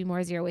guys to be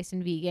more zero waste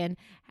and vegan.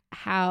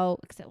 How,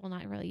 except, well,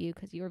 not really you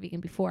because you were vegan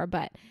before,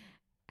 but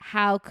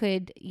how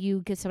could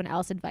you give someone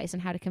else advice on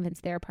how to convince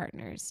their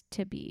partners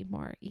to be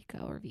more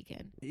eco or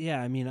vegan?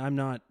 Yeah, I mean, I'm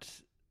not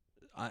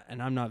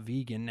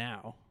vegan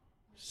now.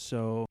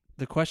 So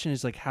the question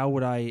is like, how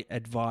would I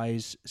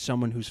advise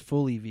someone who's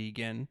fully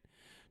vegan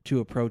to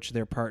approach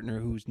their partner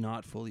who's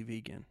not fully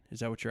vegan?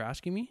 Is that what you're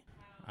asking me?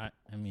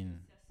 I mean,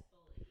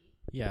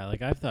 yeah,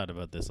 like I've thought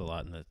about this a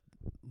lot in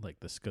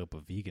the scope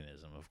of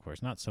veganism, of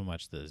course, not so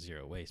much the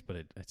zero waste, but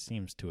it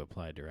seems to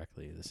apply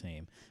directly the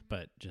same,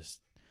 but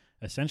just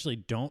essentially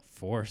don't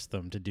force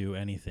them to do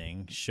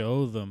anything.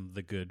 Show them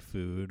the good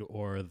food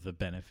or the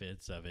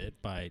benefits of it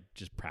by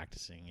just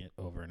practicing it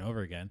over and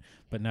over again,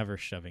 but never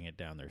shoving it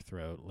down their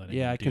throat. Letting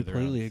Yeah, them I do their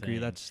own completely agree.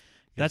 thing.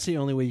 That's the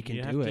only way you can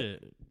you do have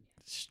it. to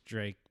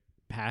strike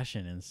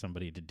passion in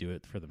somebody to do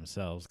it for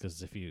themselves,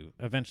 because if you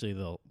eventually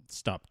they'll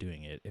stop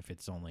doing it if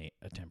it's only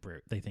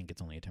they think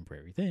it's only a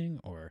temporary thing,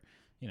 or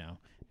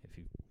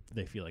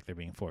they feel like they're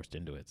being forced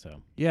into it.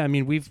 So Yeah, I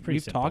mean, we've pretty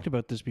simple. talked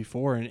about this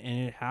before, and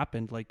it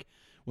happened. Like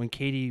when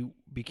Katie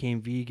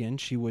became vegan,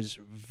 she was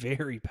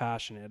very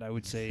passionate, I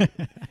would say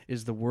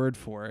is the word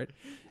for it.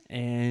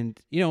 And,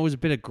 it was a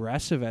bit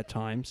aggressive at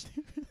times.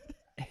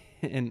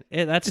 And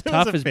that's It was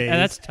tough. a phase.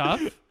 That's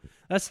tough.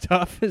 That's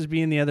tough as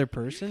being the other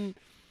person,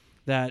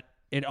 that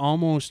it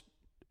almost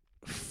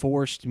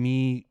forced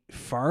me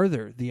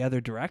farther the other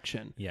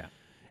direction. yeah,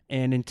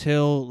 And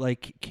until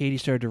like Katie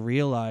started to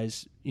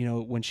realize,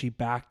 when she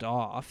backed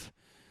off,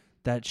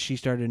 that she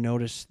started to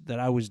notice that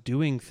I was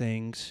doing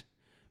things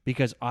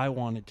because I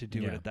wanted to do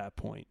it Yeah. at that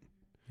point.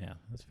 yeah,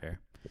 that's fair.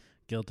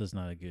 Guilt is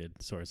not a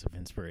good source of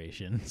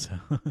inspiration. So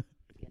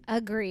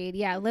Agreed.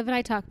 Yeah, Liv and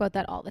I talk about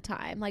that all the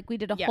time. Like we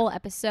did a Yeah. whole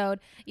episode.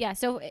 Yeah,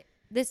 so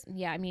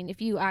I mean, if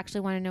you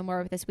actually want to know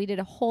more of this, we did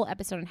a whole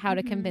episode on how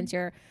to convince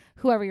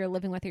whoever you're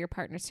living with or your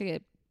partners to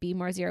be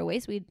more zero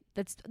waste.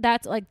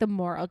 That's like the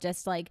moral,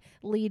 just like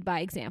lead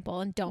by example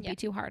and don't Yeah. be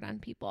too hard on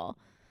people.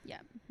 Yeah,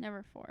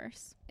 never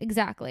force.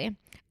 Exactly.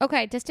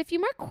 Okay, just a few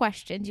more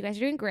questions. You guys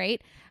are doing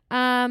great.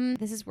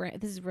 This is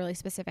really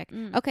specific.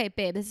 Okay,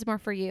 babe, this is more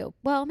for you.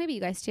 Well, maybe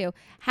you guys too.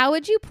 How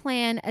would you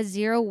plan a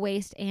zero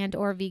waste and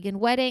or vegan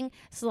wedding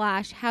 /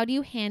 how do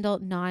you handle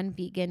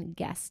non-vegan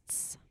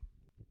guests?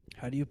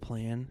 How do you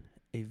plan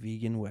a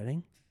vegan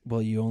wedding?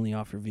 Well, you only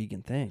offer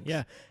vegan things.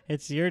 yeah,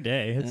 it's your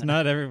day. It's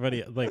not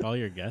everybody, like all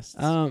your guests'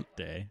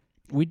 day.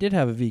 We did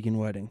have a vegan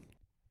wedding.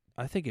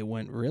 I think it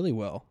went really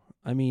well.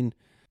 I mean,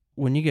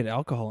 when you get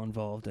alcohol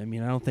involved, I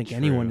don't think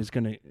anyone True. is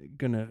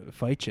gonna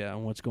fight you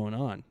on what's going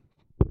on.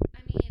 I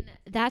mean,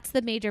 that's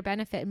the major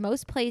benefit.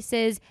 Most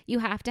places you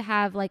have to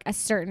have like a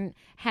certain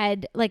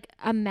head, like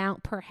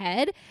amount per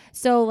head.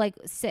 So like,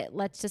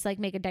 let's just like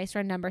make a dice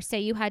round number. Say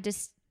you had to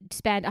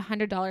spend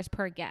 $100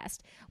 per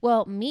guest.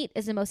 Well, meat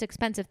is the most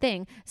expensive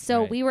thing.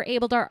 So Right. we were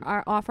able to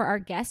offer our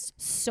guests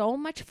so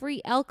much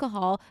free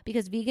alcohol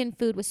because vegan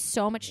food was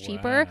so much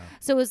cheaper. Wow.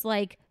 So it was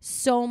like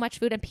so much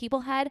food and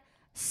people had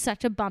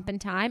such a bump in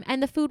time,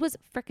 and the food was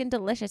freaking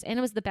delicious, and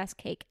it was the best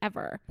cake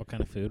ever. What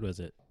kind of food was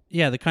it?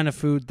 Yeah, the kind of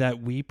food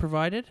that we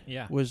provided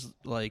Yeah. was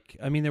like,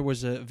 I mean, there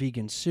was a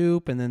vegan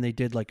soup, and then they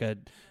did like a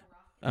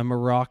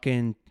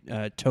Moroccan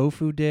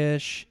tofu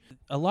dish.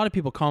 A lot of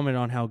people commented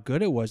on how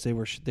good it was. They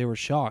were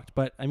shocked.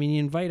 But I mean, you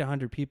invite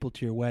 100 people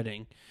to your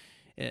wedding,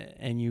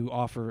 and you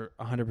offer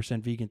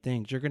 100% vegan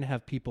things. You're going to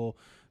have people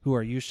who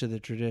are used to the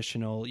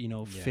traditional,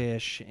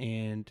 fish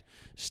and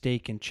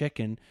steak and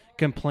chicken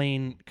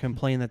complain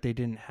that they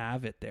didn't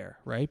have it there,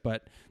 right?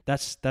 But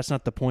that's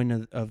not the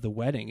point of the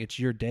wedding. It's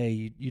your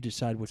day. You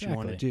decide what you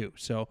want to do.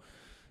 So,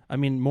 I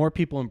mean, more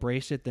people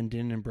embrace it than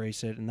didn't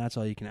embrace it, and that's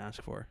all you can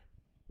ask for.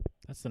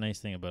 That's the nice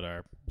thing about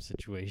our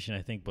situation.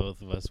 I think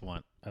both of us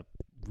want a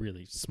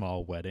really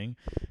small wedding.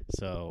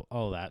 So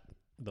all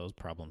those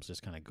problems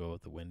just kind of go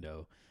out the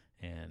window.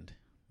 And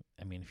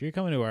I mean, if you're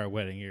coming to our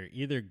wedding, you're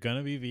either going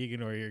to be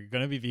vegan or you're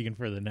going to be vegan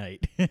for the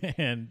night.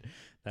 And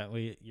that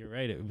way, you're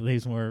right. It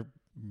leaves more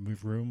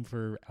room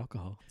for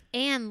alcohol.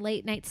 And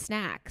late night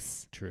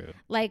snacks. True.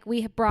 Like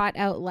we brought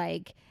out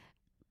like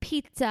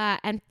pizza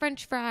and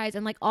French fries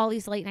and like all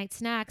these late night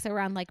snacks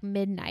around like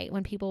midnight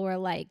when people were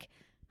like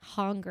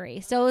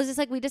hungry. So it was just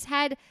like we just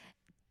had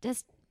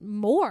just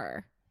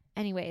more.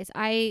 Anyways,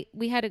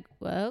 we had a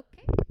okay.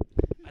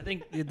 I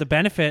think the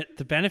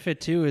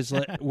benefit too is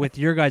with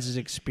your guys'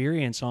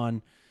 experience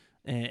on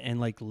and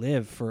like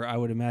live for, I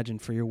would imagine,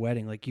 for your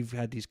wedding, like you've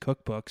had these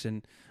cookbooks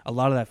and a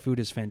lot of that food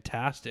is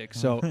fantastic.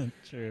 So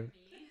True.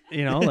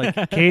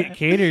 Like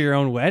cater your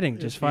own wedding,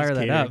 just fire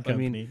that up.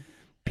 Company. I mean,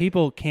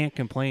 people can't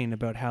complain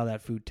about how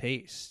that food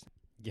tastes.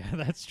 Yeah,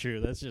 that's true.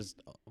 That's just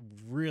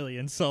really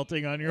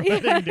insulting on your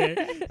wedding day.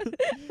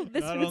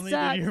 This Not food only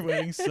sucks. did your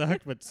wedding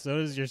suck, but so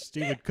does your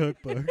stupid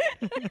cookbook.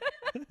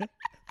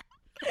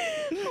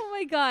 Oh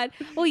my god.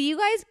 Well, you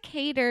guys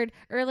catered,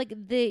 or like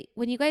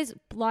when you guys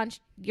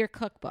launched your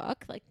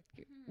cookbook, like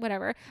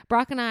whatever,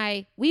 Brock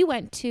and we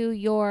went to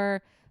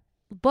your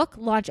book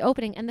launch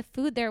opening, and the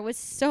food there was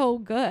so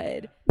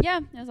good. Yeah,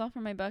 it was all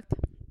for my book.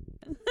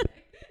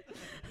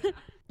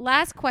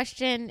 Last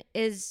question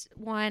is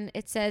one.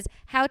 It says,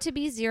 how to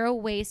be zero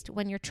waste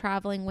when you're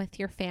traveling with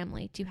your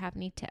family. Do you have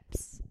any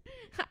tips?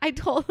 I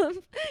told them,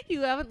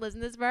 you haven't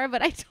listened this far,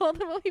 but I told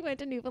them when we went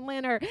to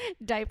Newfoundland, our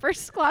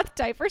cloth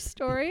diaper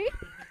story.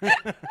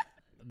 I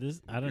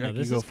don't know. Rick,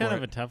 This you is go kind for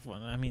of it. a tough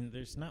one. I mean,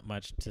 there's not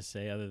much to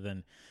say other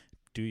than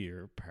do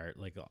your part.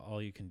 Like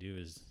all you can do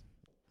is,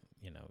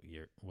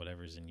 your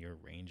whatever's in your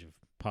range of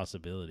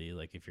possibility.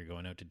 Like if you're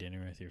going out to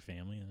dinner with your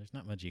family, there's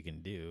not much you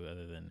can do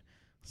other than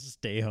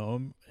stay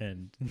home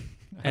and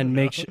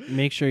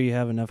make sure you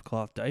have enough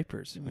cloth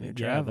diapers when you're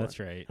yeah, traveling. that's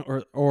right.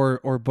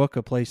 Or book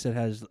a place that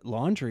has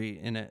laundry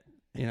in it.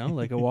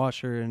 Like a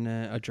washer and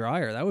a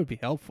dryer. That would be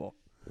helpful.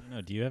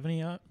 Do you have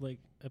any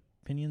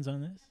opinions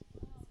on this?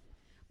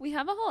 We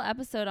have a whole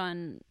episode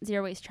on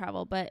zero waste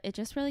travel, but it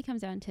just really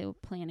comes down to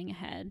planning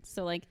ahead.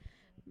 So like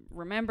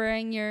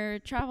remembering your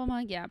travel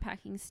mug,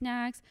 packing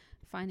snacks,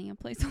 finding a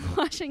place of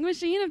washing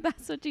machine if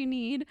that's what you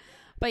need.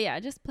 But yeah,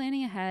 just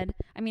planning ahead.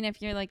 I mean, if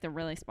you're like the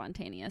really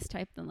spontaneous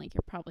type, then like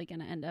you're probably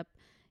going to end up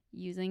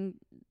using,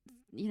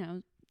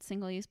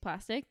 single-use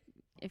plastic.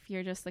 If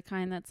you're just the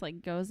kind that's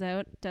like goes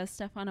out, does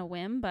stuff on a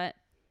whim, but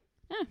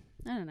I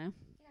don't know.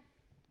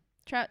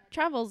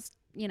 Travel's,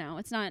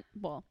 it's not,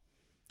 well,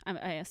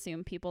 I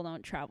assume people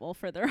don't travel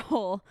for their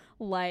whole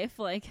life.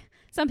 Like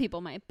some people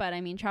might, but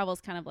I mean,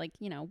 travel's kind of like,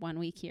 1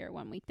 week here,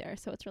 1 week there.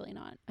 So it's really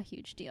not a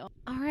huge deal.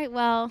 All right.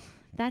 Well,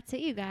 that's it,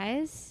 you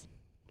guys.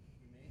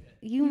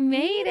 You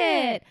made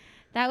it.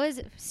 That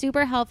was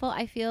super helpful.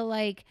 I feel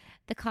like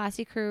the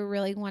Classy crew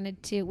really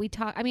wanted to,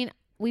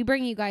 we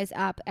bring you guys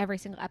up every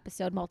single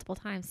episode multiple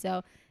times.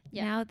 So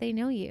now they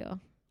know you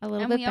a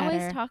little bit better. And we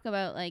always talk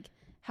about like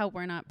how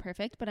we're not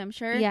perfect, but I'm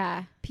sure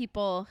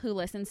people who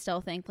listen still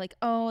think like,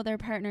 oh, their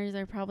partners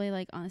are probably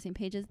like on the same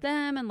page as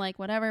them and like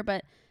whatever.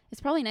 But it's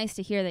probably nice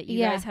to hear that you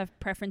guys have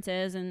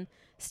preferences and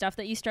stuff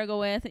that you struggle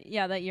with.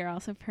 Yeah, that you're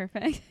also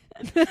perfect.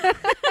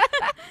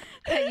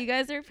 That you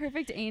guys are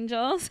perfect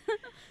angels.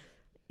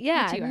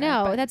 Yeah, you are,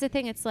 no, but- that's the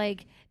thing. It's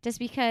like just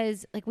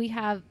because like we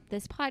have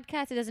this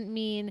podcast, it doesn't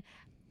mean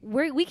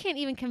we can't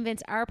even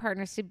convince our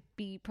partners to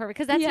be perfect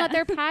because that's not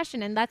their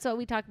passion, and that's what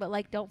we talk about.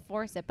 Like, don't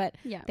force it, but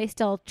they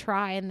still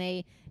try and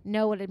they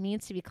know what it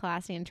means to be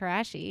classy and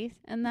trashy.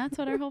 And that's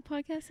what our whole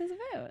podcast is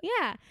about.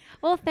 Yeah.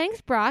 Well, thanks,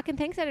 Brock, and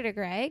thanks, Editor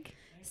Greg.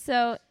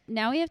 So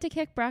now we have to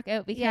kick Brock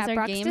out because our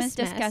Brock's game is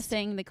dismissed.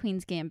 discussing the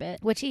Queen's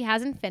Gambit, Which he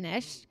hasn't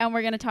finished. and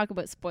we're going to talk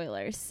about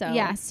spoilers. So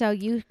So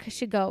you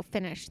should go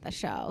finish the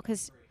show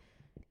because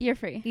you're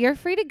free. you're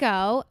free to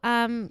go.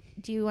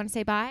 Do you want to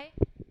say bye?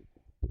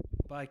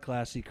 Bye,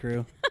 Classy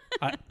crew.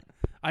 I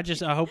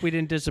hope we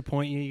didn't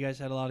disappoint you. You guys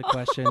had a lot of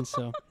questions,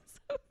 so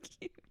So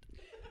cute.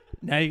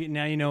 now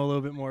you know a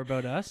little bit more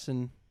about us,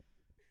 and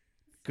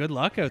good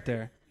luck out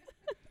there.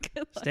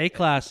 Good luck. Stay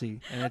classy,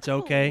 and it's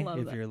okay Love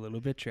if that. you're a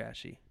little bit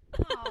trashy.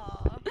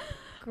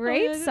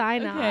 Great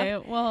sign off. Okay,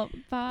 well,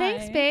 bye.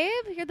 Thanks,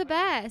 babe. You're the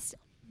best.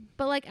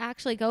 But like,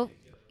 actually, go.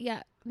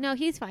 Yeah. No,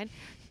 he's fine.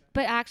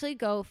 But actually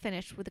go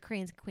finish with the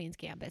Queen's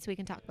Gambit so we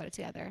can talk about it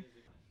together.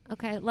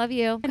 Okay, love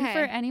you. And Okay. for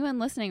anyone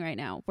listening right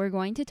now, we're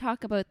going to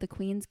talk about The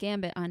Queen's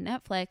Gambit on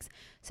Netflix.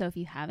 So if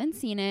you haven't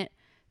seen it,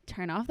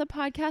 turn off the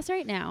podcast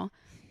right now,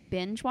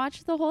 binge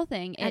watch the whole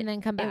thing, and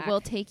then come back. It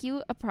will take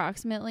you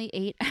approximately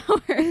 8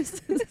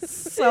 hours.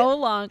 So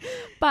long.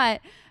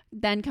 But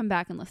then come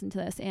back and listen to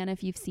this. And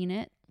if you've seen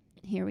it,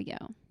 here we go.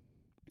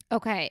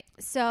 Okay,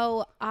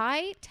 so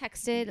I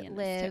texted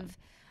Liv,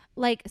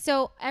 like,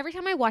 so every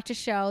time I watch a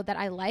show that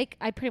I like,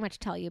 I pretty much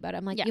tell you about it.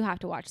 I'm like, you have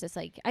to watch this.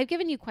 Like, I've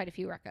given you quite a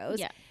few recos.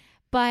 Yeah.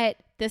 But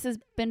this has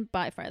been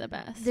by far the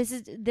best.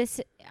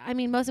 I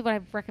mean, most of what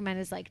I've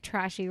recommended is like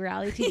trashy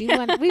reality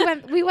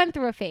TV. we went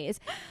through a phase.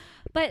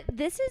 But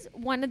this is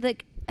one of the,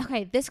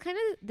 okay, this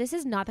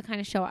is not the kind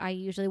of show I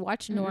usually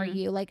watch, nor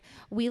you. Like,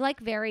 we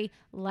like very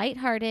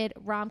lighthearted,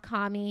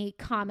 rom-com-y,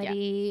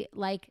 comedy,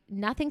 like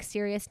nothing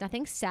serious,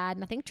 nothing sad,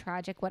 nothing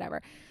tragic,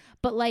 whatever.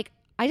 But like,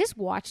 I just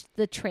watched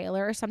the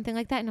trailer or something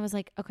like that and I was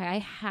like, okay, I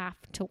have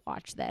to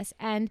watch this.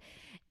 And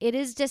it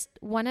is just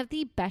one of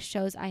the best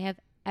shows I have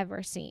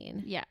ever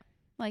seen. Yeah.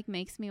 Like,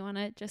 makes me want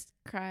to just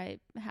cry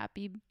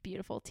happy,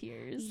 beautiful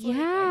tears.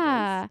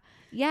 Yeah.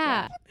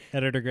 Yeah.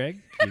 Editor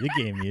Greg, do the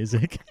game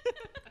music.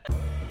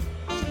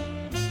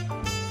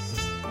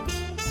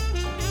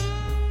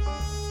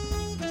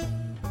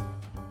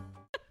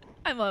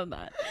 I love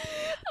that.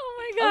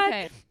 Oh my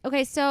God.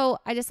 Okay. So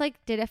I just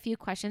like did a few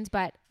questions,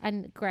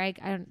 and Greg,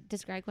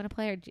 does Greg want to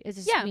play or is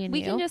this me and we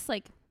you? can just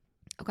like,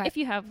 okay. if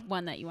you have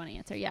one that you want to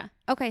answer. Yeah.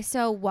 Okay.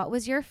 So what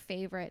was your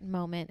favorite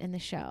moment in the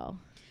show?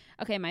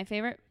 Okay. My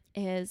favorite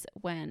is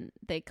when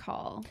they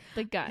call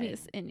the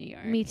guys in New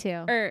York. Me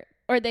too.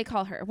 Or they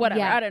call her. Whatever.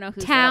 Yeah. I don't know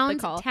who set up the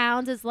call.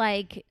 Towns is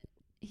like,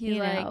 He's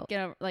like,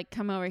 get over, like,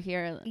 come over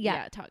here.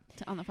 Yeah. Talk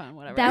on the phone,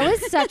 whatever. That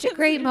was such a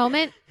great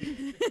moment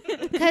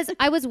because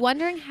I was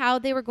wondering how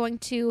they were going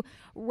to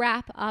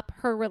wrap up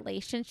her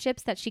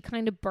relationships that she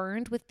kind of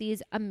burned with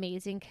these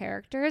amazing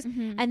characters.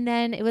 Mm-hmm. And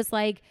then it was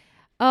like,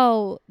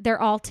 oh, they're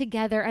all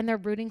together and they're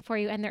rooting for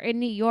you and they're in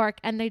New York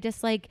and they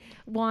just like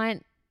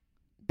want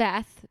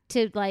Beth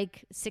to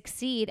like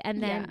succeed.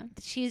 And then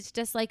she's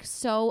just like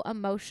so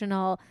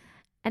emotional.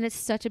 And it's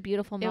such a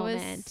beautiful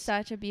moment. It was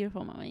such a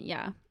beautiful moment.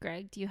 Yeah.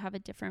 Greg, do you have a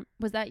different...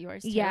 Was that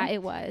yours too? Yeah,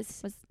 it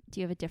was.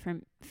 Do you have a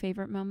different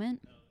favorite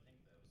moment?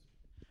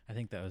 I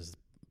think that was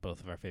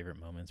both of our favorite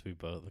moments. We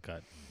both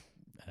got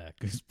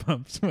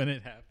goosebumps when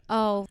it happened.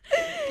 Oh.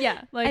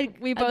 Yeah. Like,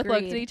 we both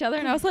looked at each other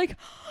and I was like...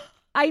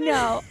 I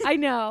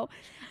know.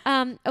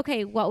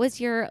 Okay, what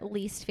was your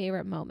least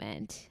favorite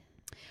moment?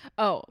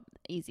 Oh,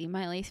 easy.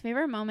 My least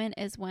favorite moment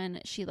is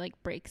when she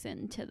like breaks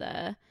into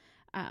the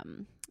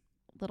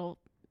little...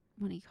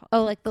 What do you call it?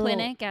 Oh, like the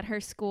clinic at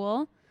her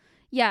school.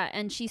 Yeah,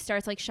 and she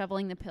starts like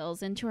shoveling the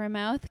pills into her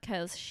mouth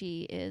because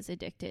she is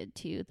addicted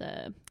to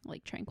the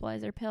like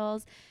tranquilizer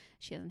pills.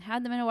 She hasn't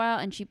had them in a while,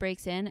 and she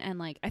breaks in and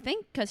like I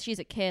think because she's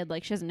a kid,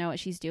 like she doesn't know what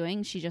she's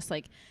doing. She just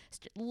like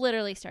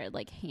literally started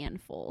like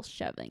handful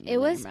shoving.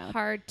 It was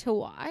hard to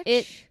watch.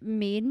 It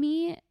made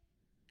me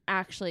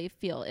actually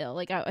feel ill.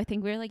 Like I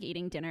think we were like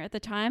eating dinner at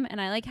the time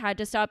and I like had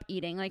to stop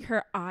eating. Like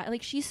her eye,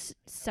 like she's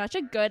such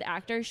a good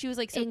actor. She was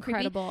like so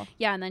incredible. Creepy.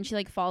 Yeah, and then she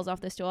like falls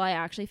off the stool. I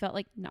actually felt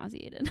like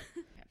nauseated.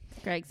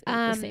 Greg's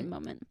the same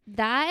moment.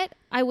 That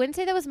I wouldn't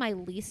say that was my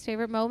least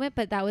favorite moment,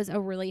 but that was a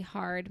really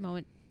hard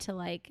moment to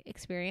like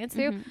experience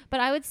through.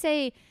 But I would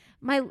say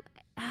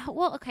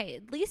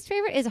least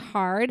favorite is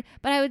hard,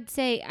 but I'm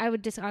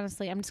just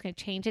going to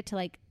change it to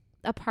like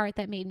a part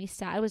that made me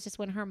sad. It was just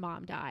when her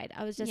mom died.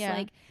 I was just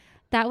like,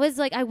 that was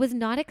like, I was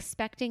not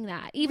expecting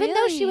that. Even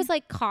though she was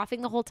like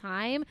coughing the whole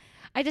time,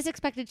 I just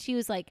expected she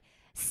was like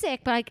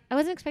sick, but like I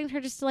wasn't expecting her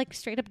just to like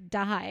straight up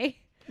die.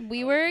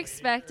 We were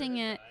expecting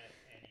it.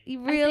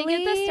 Really? I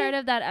think at the start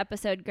of that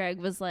episode, Greg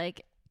was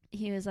like,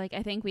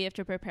 I think we have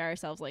to prepare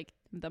ourselves, like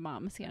the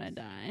mom's gonna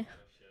die.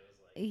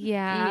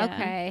 Yeah.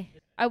 Okay.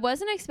 I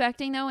wasn't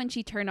expecting though when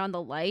she turned on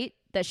the light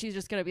that she's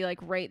just gonna be like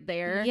right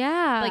there.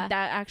 Yeah. Like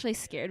that actually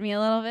scared me a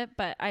little bit,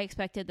 but I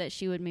expected that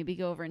she would maybe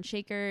go over and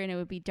shake her and it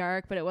would be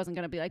dark, but it wasn't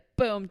gonna be like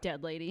boom,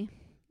 dead lady.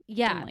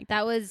 Yeah. Like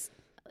that was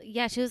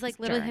she was like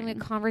literally jarring.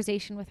 having a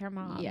conversation with her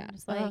mom. Yeah. It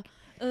was like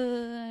I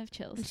have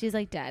chills. And she's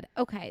like dead.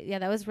 Okay. Yeah,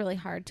 that was really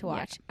hard to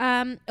watch.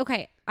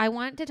 Okay. I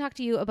want to talk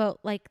to you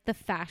about like the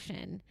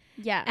fashion.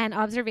 Yeah. And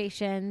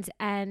observations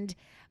and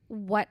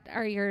what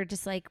are your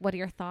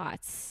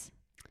thoughts?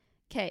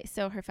 Okay,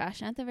 so her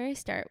fashion at the very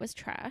start was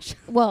trash.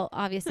 Well,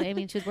 obviously, I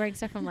mean, she was wearing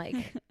stuff from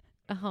like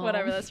a home,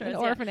 whatever that's an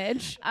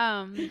orphanage.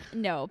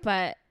 No,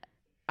 but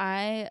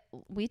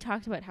we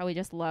talked about how we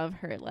just love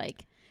her.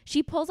 Like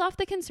she pulls off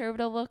the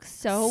conservative look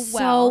so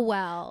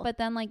well, but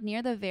then like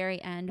near the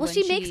very end, well,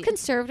 she makes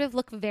conservative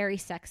look very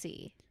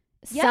sexy.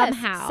 Yes,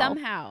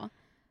 somehow,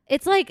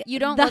 it's like you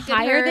don't the look at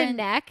higher her the and-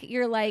 neck,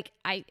 you're like,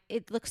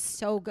 it looks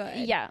so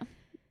good. Yeah.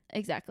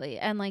 Exactly.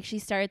 And like she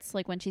starts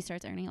like when she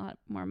starts earning a lot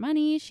more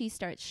money, she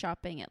starts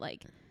shopping at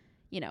like,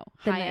 you know,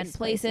 The high-end nice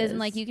places. places. And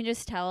like you can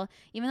just tell,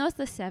 even though it's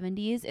the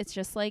 70s, it's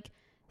just like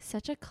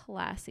such a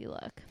classy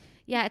look.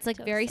 Yeah, it's like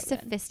So very good.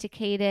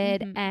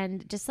 sophisticated Mhm.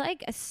 and just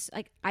like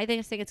I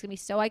think it's gonna be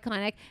so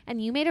iconic.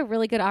 And you made a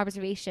really good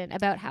observation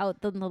about how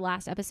the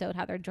last episode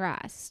how they're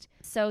dressed.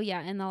 So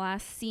yeah, in the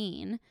last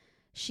scene,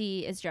 she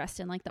is dressed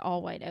in like the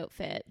all white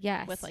outfit.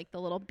 Yes. With like the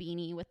little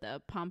beanie with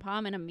the pom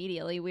pom, and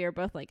immediately we were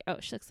both like, oh,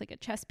 she looks like a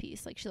chess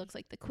piece. Like she looks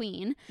like the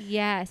queen.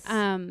 Yes.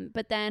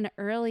 But then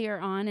earlier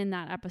on in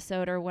that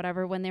episode or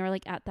whatever, when they were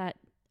like at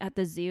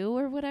the zoo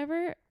or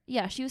whatever,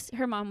 yeah,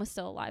 her mom was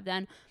still alive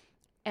then.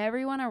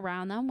 Everyone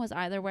around them was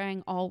either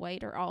wearing all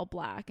white or all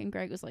black, and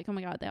Greg was like, oh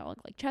my god, they all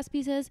look like chess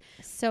pieces.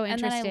 So And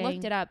interesting. then I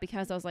looked it up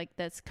because I was like,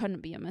 this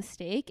couldn't be a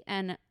mistake.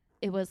 And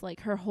it was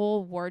like her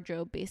whole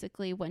wardrobe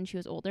basically when she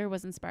was older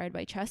was inspired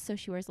by chess. So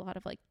she wears a lot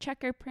of like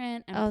checker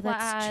print and Oh, plaid,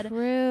 that's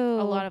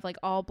true. a lot of like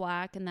all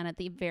black, and then at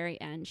the very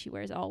end she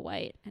wears all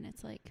white, and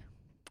it's like,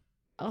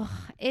 Oh,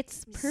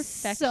 it's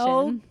perfection.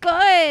 so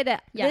good.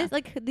 Yeah. This,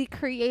 like the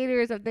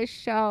creators of this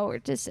show are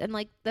just and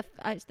like the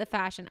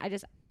fashion.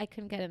 I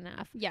couldn't get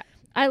enough. Yeah.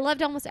 I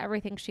loved almost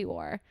everything she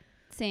wore.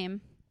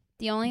 same.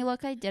 The only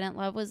look I didn't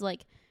love was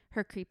like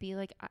her creepy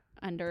like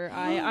under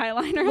eye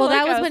eyeliner. Well, look.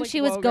 that was I when like,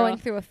 she was whoa, going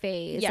girl. through a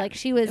phase. Yeah, Like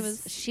she it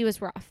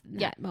was rough in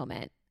Yeah. that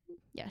moment.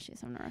 Yeah,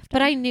 she's having a rough time.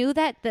 But I knew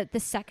that the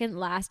second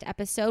last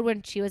episode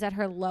when she was at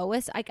her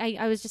lowest,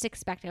 I was just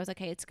expecting. I was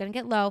like, okay, it's gonna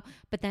get low,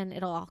 but then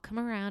it'll all come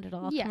around.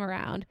 It'll all Yeah. come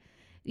around.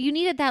 You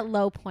needed that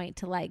low point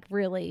to like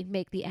really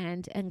make the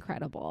end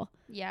incredible.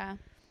 Yeah,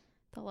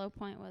 the low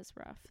point was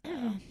rough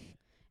though.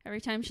 Every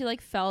time she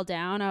like fell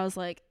down, I was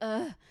like,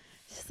 ugh.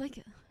 Just like,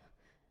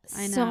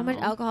 I So much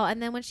know. alcohol.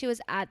 And then when she was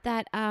at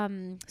that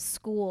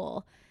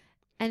school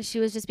and she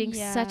was just being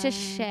such a Yeah.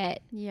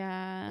 shit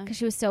yeah, because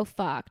she was so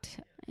fucked.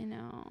 I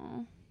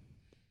know.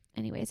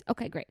 Anyways,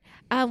 okay, great.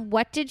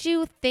 What did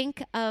you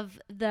think of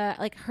the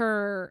like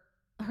her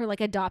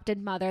like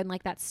adopted mother and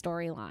like that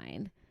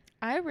storyline?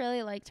 I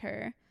really liked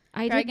her.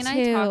 I Greg did and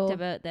too. I talked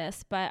about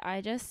this, but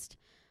I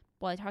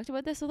talked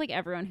about this with like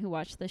everyone who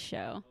watched the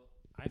show.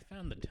 I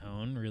found the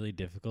tone really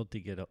difficult to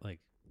get like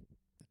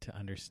to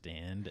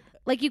understand.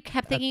 Like you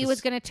kept thinking the it was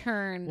s- gonna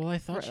turn. Well, I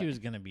thought she was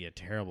going to be a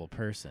terrible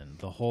person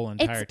the whole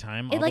entire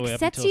time. All it the like way up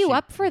sets until you she-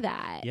 up for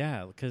that.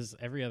 Yeah, because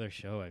every other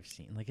show I've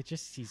seen, like it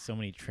just sees so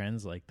many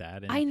trends like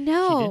that. And I she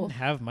know. didn't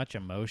have much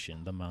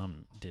emotion. The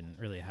mom didn't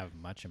really have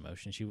much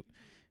emotion.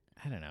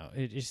 I don't know.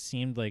 It just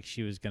seemed like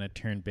she was going to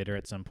turn bitter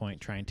at some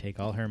point, try and take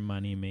all her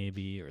money,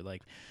 maybe, or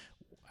like,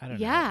 I don't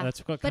Yeah, know. That's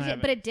what but kind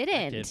of but it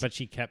didn't. But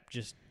she kept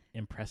just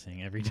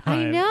impressing every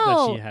time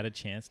know. that she had a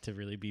chance to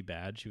really be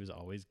bad. She was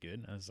always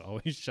good. I was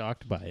always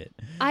shocked by it.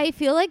 I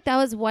feel like that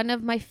was one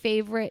of my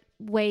favorite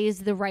ways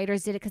the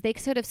writers did it because they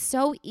sort of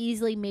so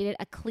easily made it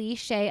a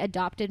cliche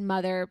adopted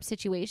mother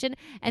situation,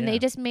 and they Yeah.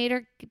 just made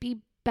her be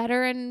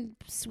better and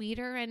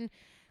sweeter and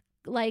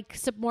like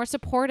more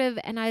supportive.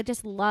 And I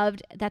just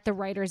loved that the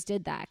writers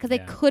did that because they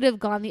Yeah. could have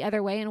gone the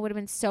other way and it would have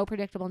been so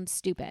predictable and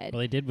stupid.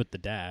 Well, they did with the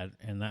dad,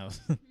 and that was,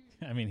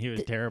 I mean, he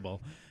was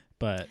terrible,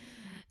 but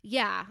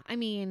Yeah, I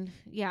mean,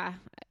 yeah,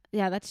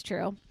 that's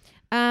true.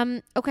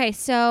 Okay,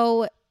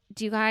 so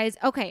do you guys?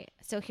 Okay,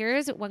 so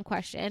here's one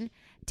question: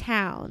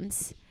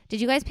 Towns,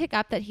 did you guys pick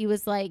up that he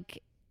was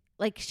like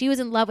she was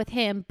in love with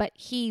him, but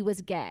he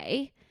was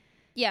gay?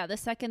 Yeah, the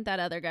second that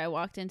other guy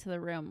walked into the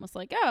room was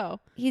like, oh,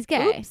 He's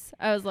gay, oops.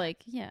 I was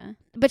like, yeah.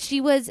 but she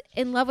was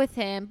in love with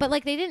him. But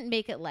like they didn't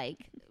make it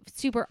like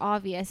super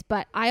obvious.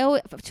 But I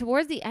always,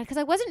 towards the end because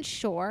I wasn't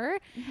sure,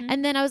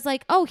 and then I was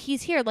like, oh,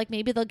 he's here. Like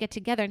maybe they'll get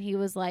together. And he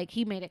was like,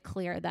 he made it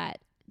clear that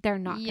they're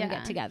not gonna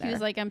get together. He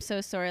was like, I'm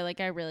so sorry. Like,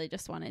 I really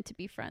just wanted to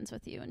be friends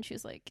with you. And she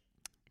was like,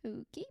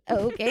 okay.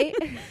 okay.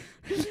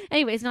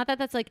 Anyways, not that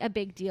that's like a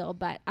big deal,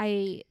 but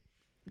I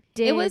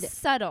did. It was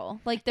subtle.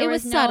 Like, there It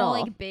was was no, subtle.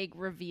 like, big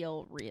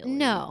reveal, really.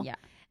 No. Yeah.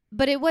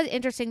 but it was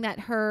interesting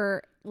that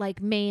her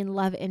like main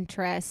love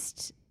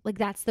interest, like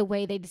that's the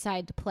way they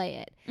decided to play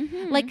it.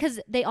 Mm-hmm. Like, because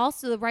they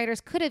also the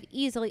writers could have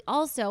easily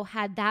also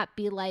had that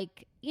be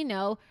like, you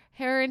know,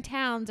 her and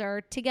Towns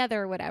are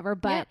together or whatever,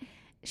 but. Yep.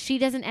 She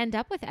doesn't end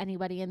up with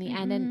anybody in the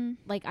end, and Mhm.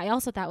 like I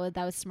also thought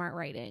that was smart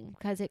writing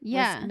because it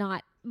Yeah. was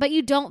not. But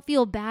you don't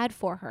feel bad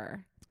for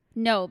her.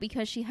 No,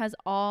 because she has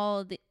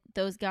all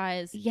those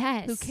guys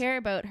Yes, who care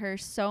about her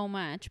so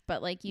much,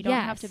 but like you don't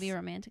have to be Yes.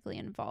 romantically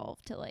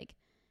involved to like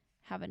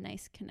have a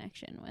nice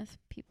connection with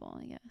people,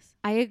 I guess.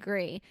 I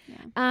agree.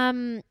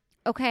 Yeah.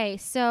 Okay,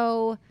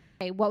 so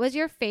what was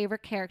your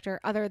favorite character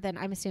other than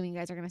I'm assuming you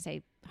guys are gonna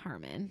say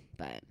Harmon,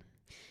 but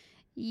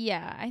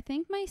Yeah, I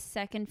think my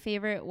second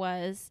favorite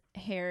was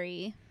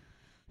Harry,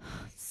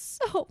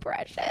 so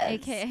precious.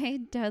 aka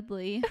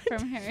Dudley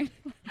from Harry.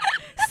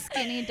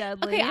 Skinny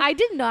Dudley. Okay, I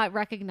did not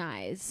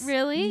recognize.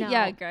 Really? No.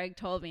 Yeah, Greg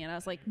told me and I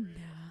was like, no.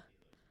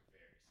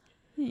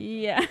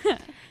 Yeah.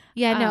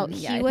 Yeah, no,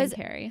 yeah, I he was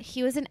think Harry.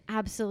 he was an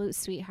absolute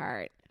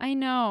sweetheart. I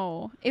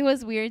know. It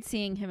was weird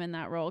seeing him in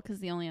that role because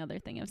the only other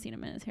thing I've seen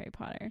him in is Harry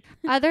Potter.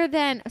 Other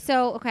than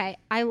okay,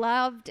 I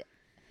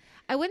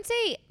wouldn't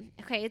say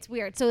okay, it's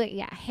weird. So like,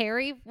 yeah,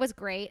 Harry was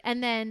great,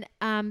 and then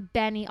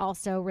Benny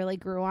also really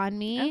grew on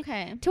me.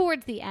 Okay.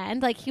 Towards the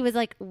end, like he was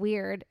like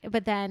weird,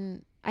 but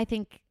then I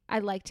think I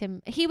liked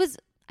him.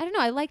 I don't know.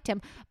 I liked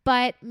him,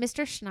 but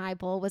Mr.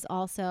 Schneibel was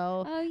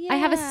also. Oh yeah. I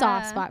have a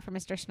soft spot for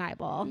Mr.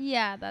 Schneibel,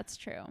 Yeah, that's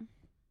true.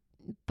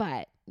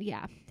 but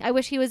yeah, I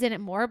wish he was in it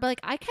more. But like,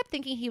 I kept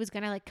thinking he was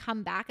gonna like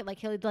come back and like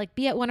he'll like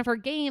be at one of her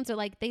games or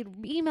like they'd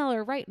email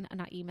or write,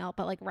 not email,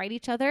 but like write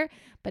each other.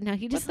 But no,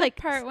 he just What's like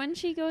the part when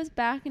she goes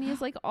back and he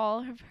has like all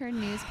of her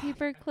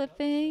newspaper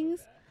clippings.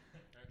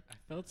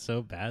 I felt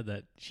so bad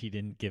that she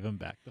didn't give him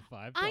back the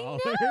 $5. I know,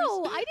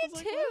 I did was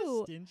like, too.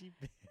 what a stingy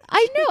bitch.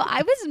 I know.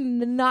 I was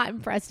not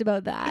impressed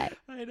about that.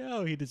 I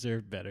know he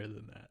deserved better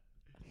than that.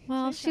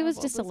 Well, She she was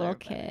will just a little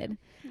deserve better. kid.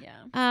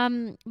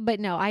 Yeah. But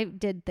no, I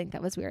did think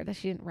that was weird that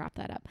she didn't wrap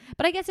that up.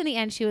 But I guess in the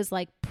end, she was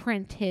like,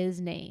 print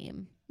his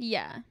name.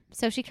 Yeah.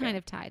 So she kind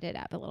of tied it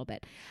up a little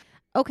bit.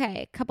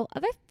 Okay, a couple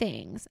other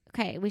things.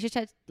 Okay, we should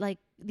touch like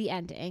the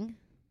ending.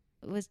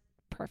 It was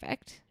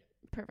perfect.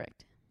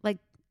 Perfect.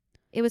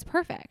 It was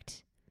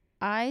perfect.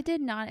 I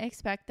did not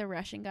expect the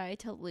Russian guy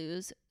to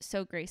lose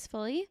so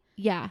gracefully.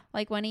 Yeah.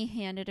 Like when he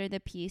handed her the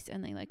piece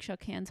and they like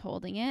shook hands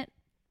holding it.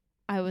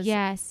 I was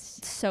Yes.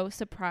 so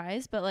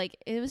surprised, but like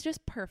it was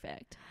just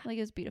perfect. Like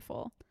it was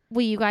beautiful.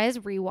 Will you guys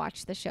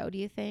rewatch the show, do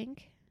you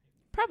think?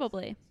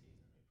 Probably.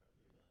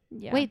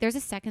 Yeah. Wait, there's a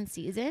second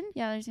season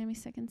Yeah, there's gonna be a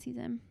second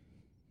season.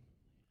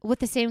 with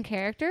the same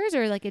characters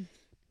or like a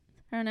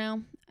I don't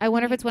know. I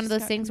wonder if think it's one of just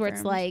those got things where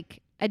it's confirmed.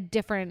 like a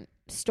different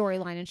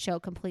storyline and show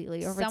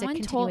completely, or if Someone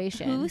it's a told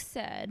continuation. who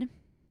said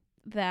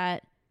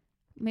that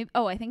maybe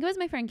I think it was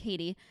my friend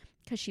Katie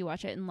because she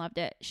watched it and loved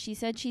it. She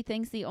said she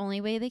thinks the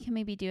only way they can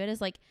maybe do it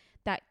is like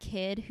that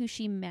kid who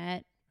she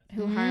met,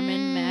 who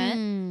Harmon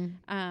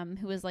met,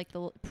 who was like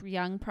the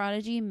young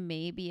prodigy.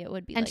 Maybe it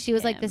would be and like she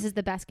was like, him. "This is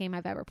the best game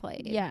I've ever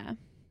played." Yeah.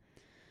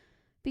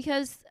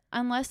 Because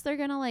unless they're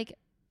gonna like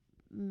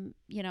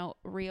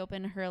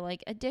reopen her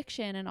like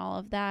addiction and all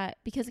of that,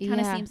 because it kind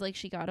of Yeah. seems like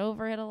she got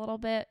over it a little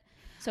bit.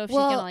 So if she's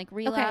Well, gonna like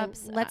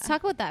relapse, Okay, let's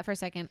talk about that for a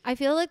second. I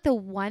feel like the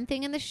one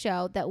thing in the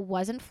show that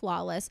wasn't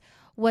flawless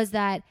was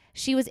that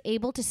she was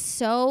able to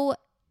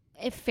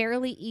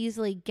fairly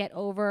easily get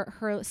over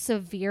her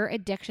severe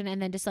addiction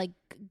and then just like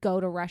go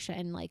to Russia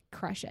and like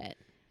crush it.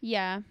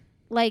 Yeah.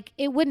 Like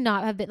it would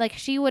not have been like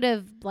she would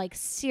have like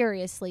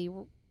seriously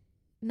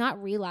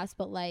not relapsed,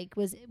 but like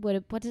what's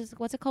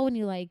it called when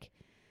you like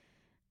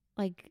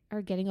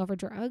are getting over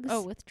drugs?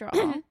 Oh,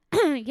 withdrawal.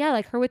 Yeah,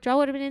 like her withdrawal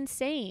would have been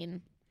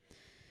insane.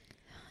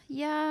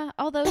 Yeah.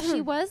 Although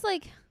she was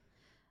like,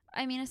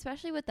 I mean,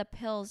 especially with the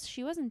pills,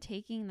 she wasn't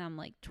taking them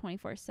like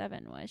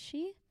 24/7, was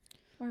she?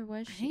 Or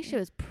was I she? think she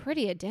was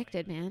pretty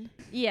addicted, man.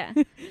 Yeah.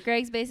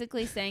 Greg's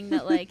basically saying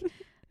that like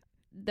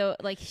though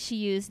like she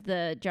used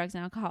the drugs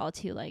and alcohol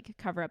to like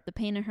cover up the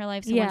pain in her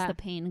life. So once Yeah. the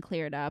pain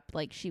cleared up,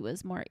 like she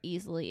was more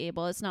easily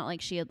able. It's not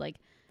like she had like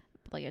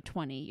a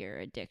 20-year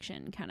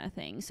addiction kind of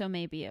thing. So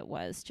maybe it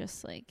was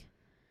just like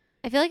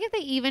I feel like if they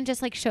even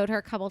just like showed her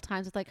a couple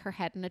times with like her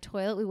head in a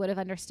toilet, we would have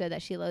understood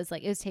that she was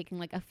like it was taking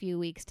like a few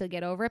weeks to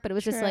get over it. But it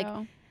was just like,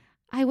 True.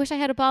 I wish I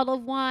had a bottle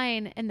of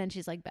wine, and then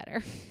she's like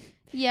better.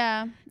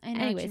 Yeah, I know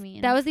what Anyways, you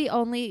mean. that was the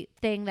only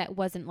thing that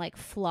wasn't like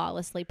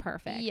flawlessly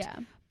perfect. Yeah.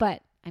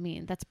 But I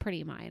mean, that's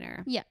pretty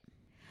minor. Yeah.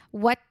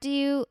 What do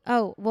you,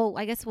 oh, well,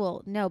 I guess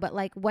we'll know, but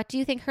like, what do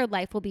you think her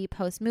life will be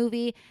post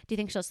movie? Do you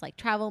think she'll just like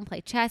travel and play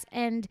chess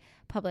and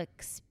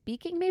public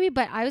speaking maybe?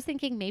 But I was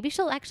thinking maybe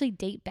she'll actually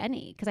date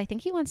Benny because I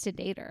think he wants to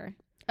date her.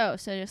 Oh,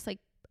 so just like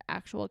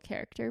actual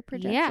character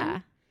projection? Yeah.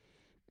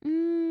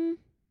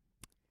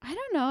 I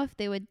don't know if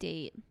they would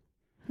date.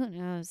 Who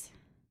knows?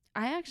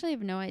 I actually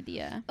have no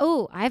idea.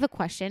 Oh, I have a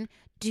question.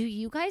 Do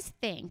you guys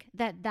think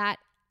that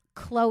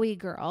Chloe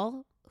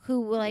girl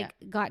who like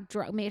got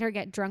drunk, made her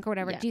get drunk or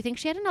whatever, Yeah. do you think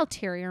she had an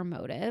ulterior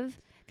motive?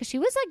 Because she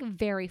was like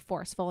very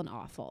forceful and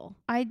awful.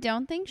 I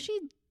don't think she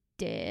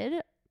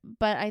did,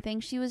 but I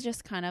think she was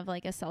just kind of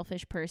like a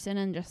selfish person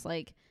and just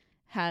like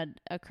had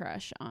a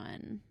crush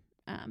on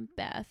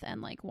Beth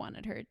and like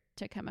wanted her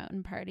to come out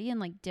and party and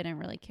like didn't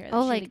really care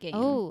that she had a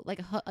game.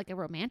 Like a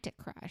romantic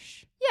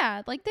crush.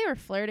 Yeah, like they were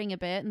flirting a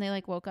bit and they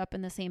like woke up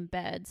in the same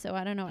bed. So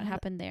I don't know what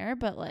happened there,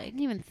 but I like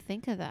didn't even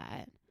think of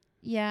that.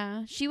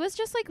 yeah, she was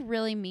just like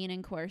really mean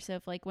and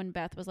coercive. Like when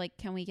Beth was like,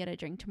 "Can we get a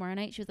drink tomorrow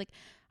night?" She was like,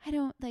 "I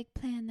don't like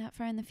plan that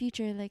far in the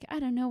future. Like I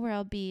don't know where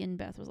I'll be." And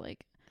Beth was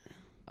like,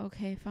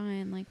 "Okay,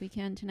 fine. Like we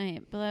can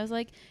tonight." But I was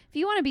like, "If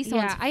you want to be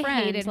someone's I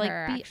friend, hated like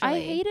her. I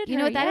Actually. hated her. You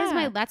know that is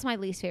yeah. that's my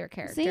least favorite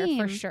character Same.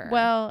 for sure.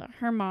 Well,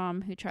 her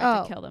mom who tried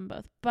Oh. to kill them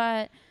both,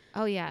 but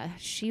oh yeah,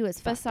 she was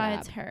fucked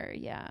besides up. her,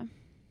 yeah,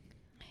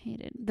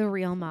 hated. The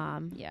real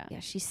mom. Yeah.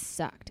 Yeah, she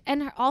sucked.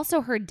 And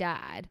also her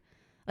dad,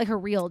 like her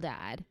real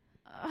dad.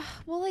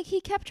 Well, like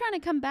he kept trying to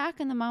come back,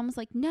 and the mom was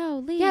like, "No,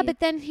 leave." Yeah, but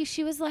then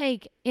she was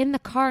like in the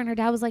car, and her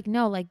dad was like,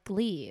 "No, like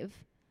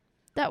leave."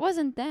 that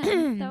wasn't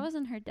them. That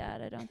wasn't her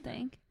dad. I don't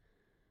think.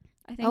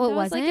 I think Oh, that it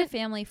was like a wasn't?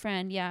 family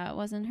friend. Yeah, it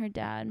wasn't her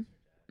dad.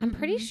 I'm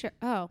pretty Mm-mm. sure.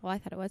 Oh, well, I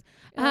thought it was.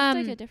 It looked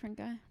like a different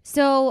guy.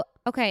 So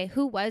okay,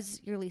 who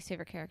was your least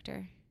favorite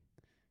character?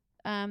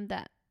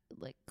 That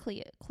like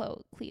Chloe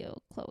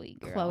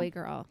girl. Chloe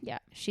girl. Yeah.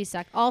 She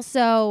sucked.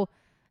 Also,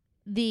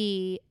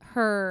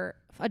 her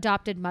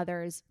adopted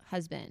mother's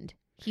husband.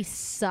 he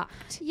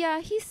sucked. Yeah,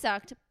 he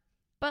sucked,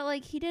 but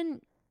like he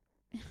didn't.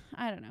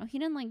 I don't know. He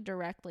didn't like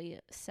directly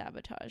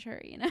sabotage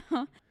her, you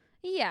know.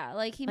 Yeah,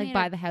 like he Like made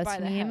buy her the house buy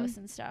the meme? house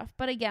and stuff.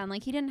 But again,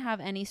 like he didn't have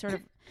any sort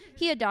of.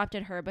 He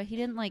adopted her, but he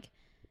didn't like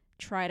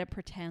try to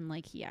pretend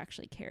like he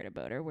actually cared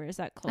about her. Whereas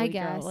that Chloe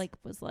girl guess. like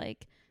was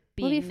like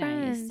We'll being be nice.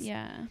 friends.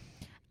 Yeah.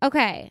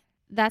 Okay,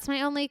 that's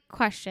my only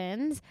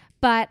questions.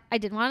 But I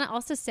did want to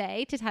also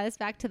say, to tie this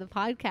back to the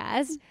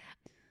podcast,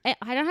 I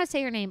don't know how to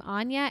say her name.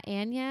 Anya.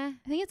 I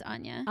think it's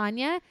Anya,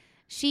 Anya.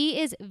 She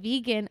is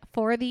vegan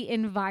for the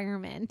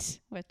environment.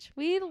 which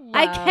we love.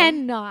 I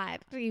cannot,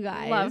 you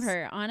guys. love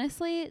her.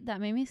 Honestly, that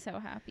made me so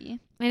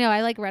happy. I know.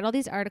 I like read all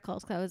these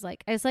articles. 'Cause I was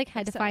like, I just like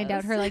had to find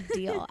out her like Obsessed.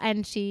 deal,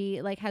 and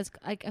she like has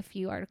like a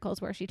few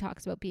articles where she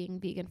talks about being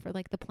vegan for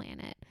like the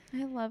planet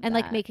I love and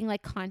that. like making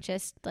like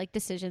conscious like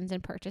decisions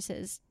and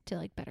purchases to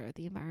like better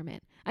the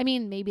environment. I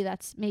mean, maybe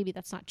that's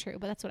not true,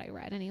 but that's what I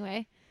read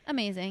anyway.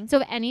 amazing. So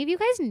if any of you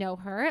guys know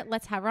her,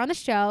 let's have her on the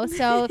show.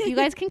 So if you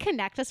guys can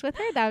connect us with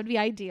her, that would be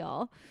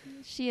ideal.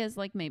 She is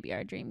like maybe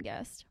our dream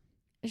guest.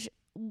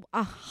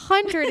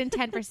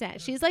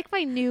 110%. She's like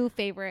my new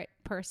favorite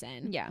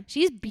person. Yeah.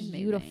 She's Amazing.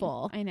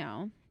 beautiful I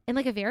know. in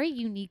like a very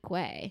unique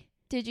way.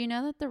 Did you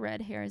know that the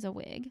red hair is a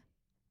wig?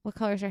 What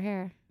color is her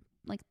hair?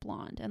 Like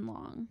blonde and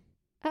long.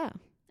 Oh,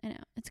 I know.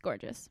 It's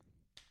gorgeous.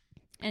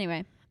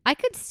 Anyway. I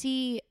could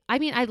see. I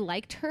mean, I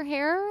liked her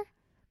hair,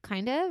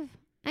 kind of.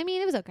 I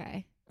mean, it was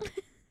okay.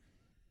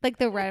 Like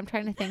the red. I'm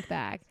trying to think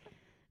back.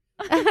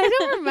 I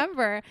don't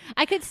remember.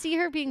 I could see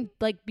her being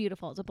like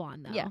beautiful as a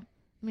blonde, though. Yeah.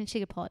 I mean, she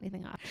could pull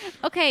anything off.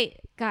 Okay,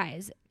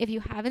 guys, if you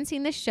haven't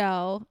seen the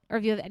show or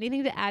if you have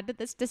anything to add to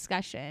this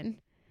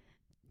discussion,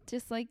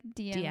 Just like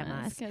DM DM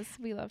us us. because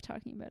we love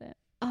talking about it.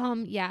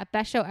 yeah,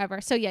 best show ever.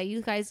 So yeah,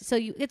 you guys. So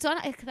it's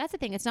not. That's the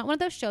thing. It's not one of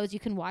those shows you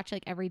can watch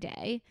like every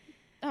day,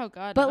 Oh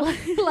God. but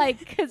no. like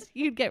because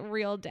you'd get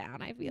reeled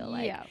down. I feel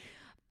like. yeah.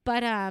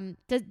 But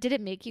did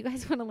it make you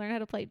guys want to learn how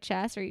to play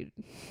chess, or you?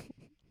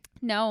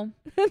 No,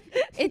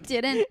 it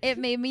didn't. It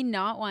made me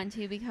not want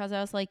to because I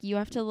was like, you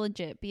have to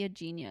legit be a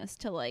genius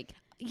to like.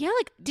 Yeah,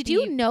 like did Be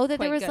you know that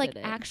there quite was good like at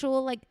it.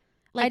 actual like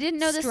I didn't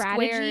know the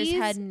squares strategies?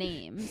 had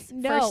names.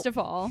 No. First of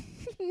all,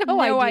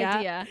 no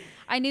idea.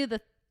 I knew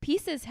the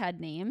pieces had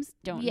names.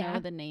 Don't Yeah. know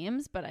the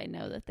names, but I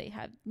know that they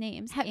have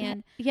names.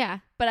 Yeah,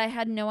 But I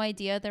had no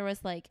idea there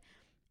was like,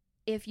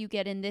 if you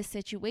get in this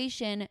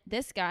situation,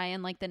 this guy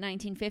in like the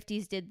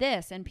 1950s did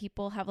this, and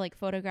people have like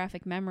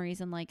photographic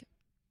memories and like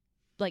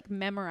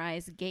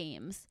memorize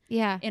games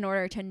yeah. in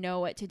order to know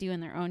what to do in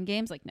their own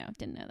games. Like, no,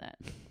 didn't know that.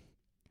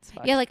 It's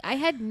fucked. Yeah, like I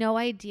had no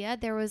idea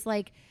there was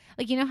like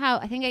you know how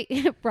I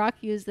think Brock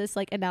used this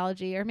like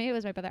analogy, or maybe it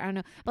was my brother, I don't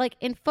know. But like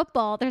in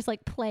football, there's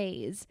like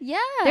plays. Yeah,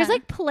 There's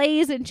like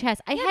plays in chess.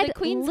 I yeah, had the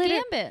Queen's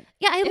Gambit.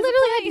 Yeah, I is a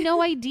literally play. had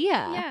no idea.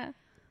 Yeah,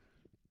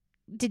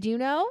 Did you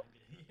know?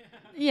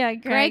 yeah.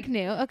 Greg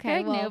knew.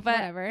 Okay, Greg well, knew, but-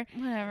 whatever.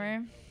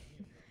 Whatever.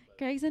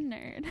 Greg's a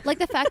nerd. Like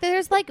the fact that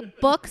there's like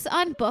books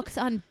on books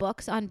on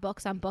books on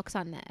books on books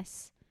on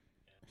this.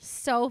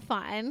 So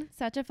fun.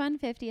 Such a fun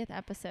 50th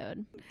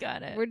episode.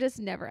 Got it. We're just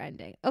never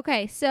ending.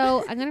 Okay,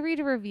 so I'm gonna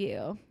read a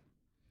review.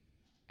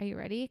 Are you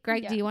ready?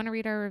 Greg, Yeah. do you want to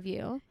read our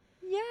review?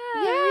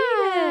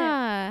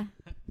 yeah.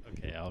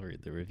 Okay, I'll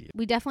read the review.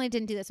 We definitely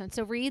didn't do this one.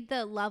 So read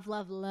the love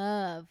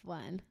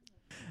one.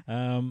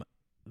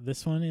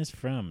 This one is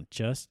from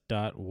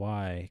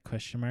just.y ?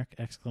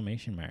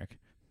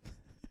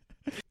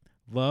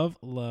 Love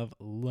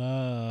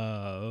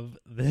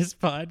this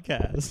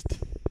podcast.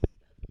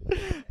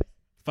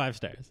 5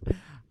 stars.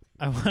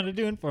 I wanted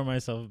to inform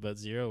myself about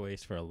zero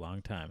waste for a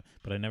long time,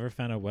 but I never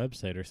found a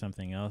website or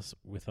something else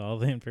with all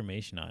the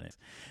information on it.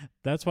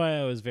 That's why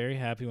I was very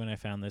happy when I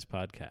found this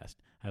podcast.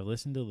 I've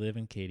listened to Liv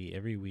and Katie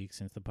every week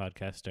since the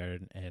podcast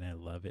started, and I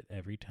love it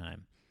every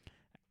time.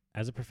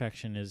 As a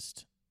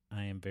perfectionist,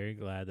 I am very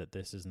glad that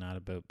this is not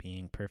about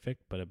being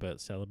perfect, but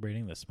about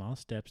celebrating the small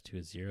steps to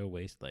a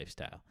zero-waste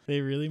lifestyle. They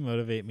really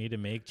motivate me to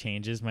make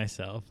changes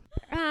myself.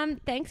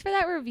 Thanks for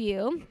that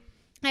review.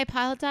 I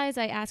apologize.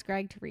 I asked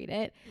Greg to read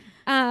it.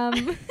 We're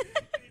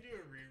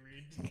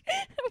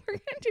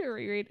gonna do a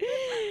reread.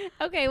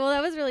 Okay, well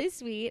that was really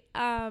sweet.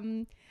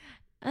 And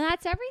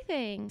that's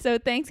everything. So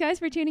thanks, guys,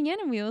 for tuning in,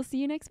 and we will see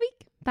you next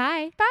week.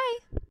 Bye.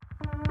 Bye.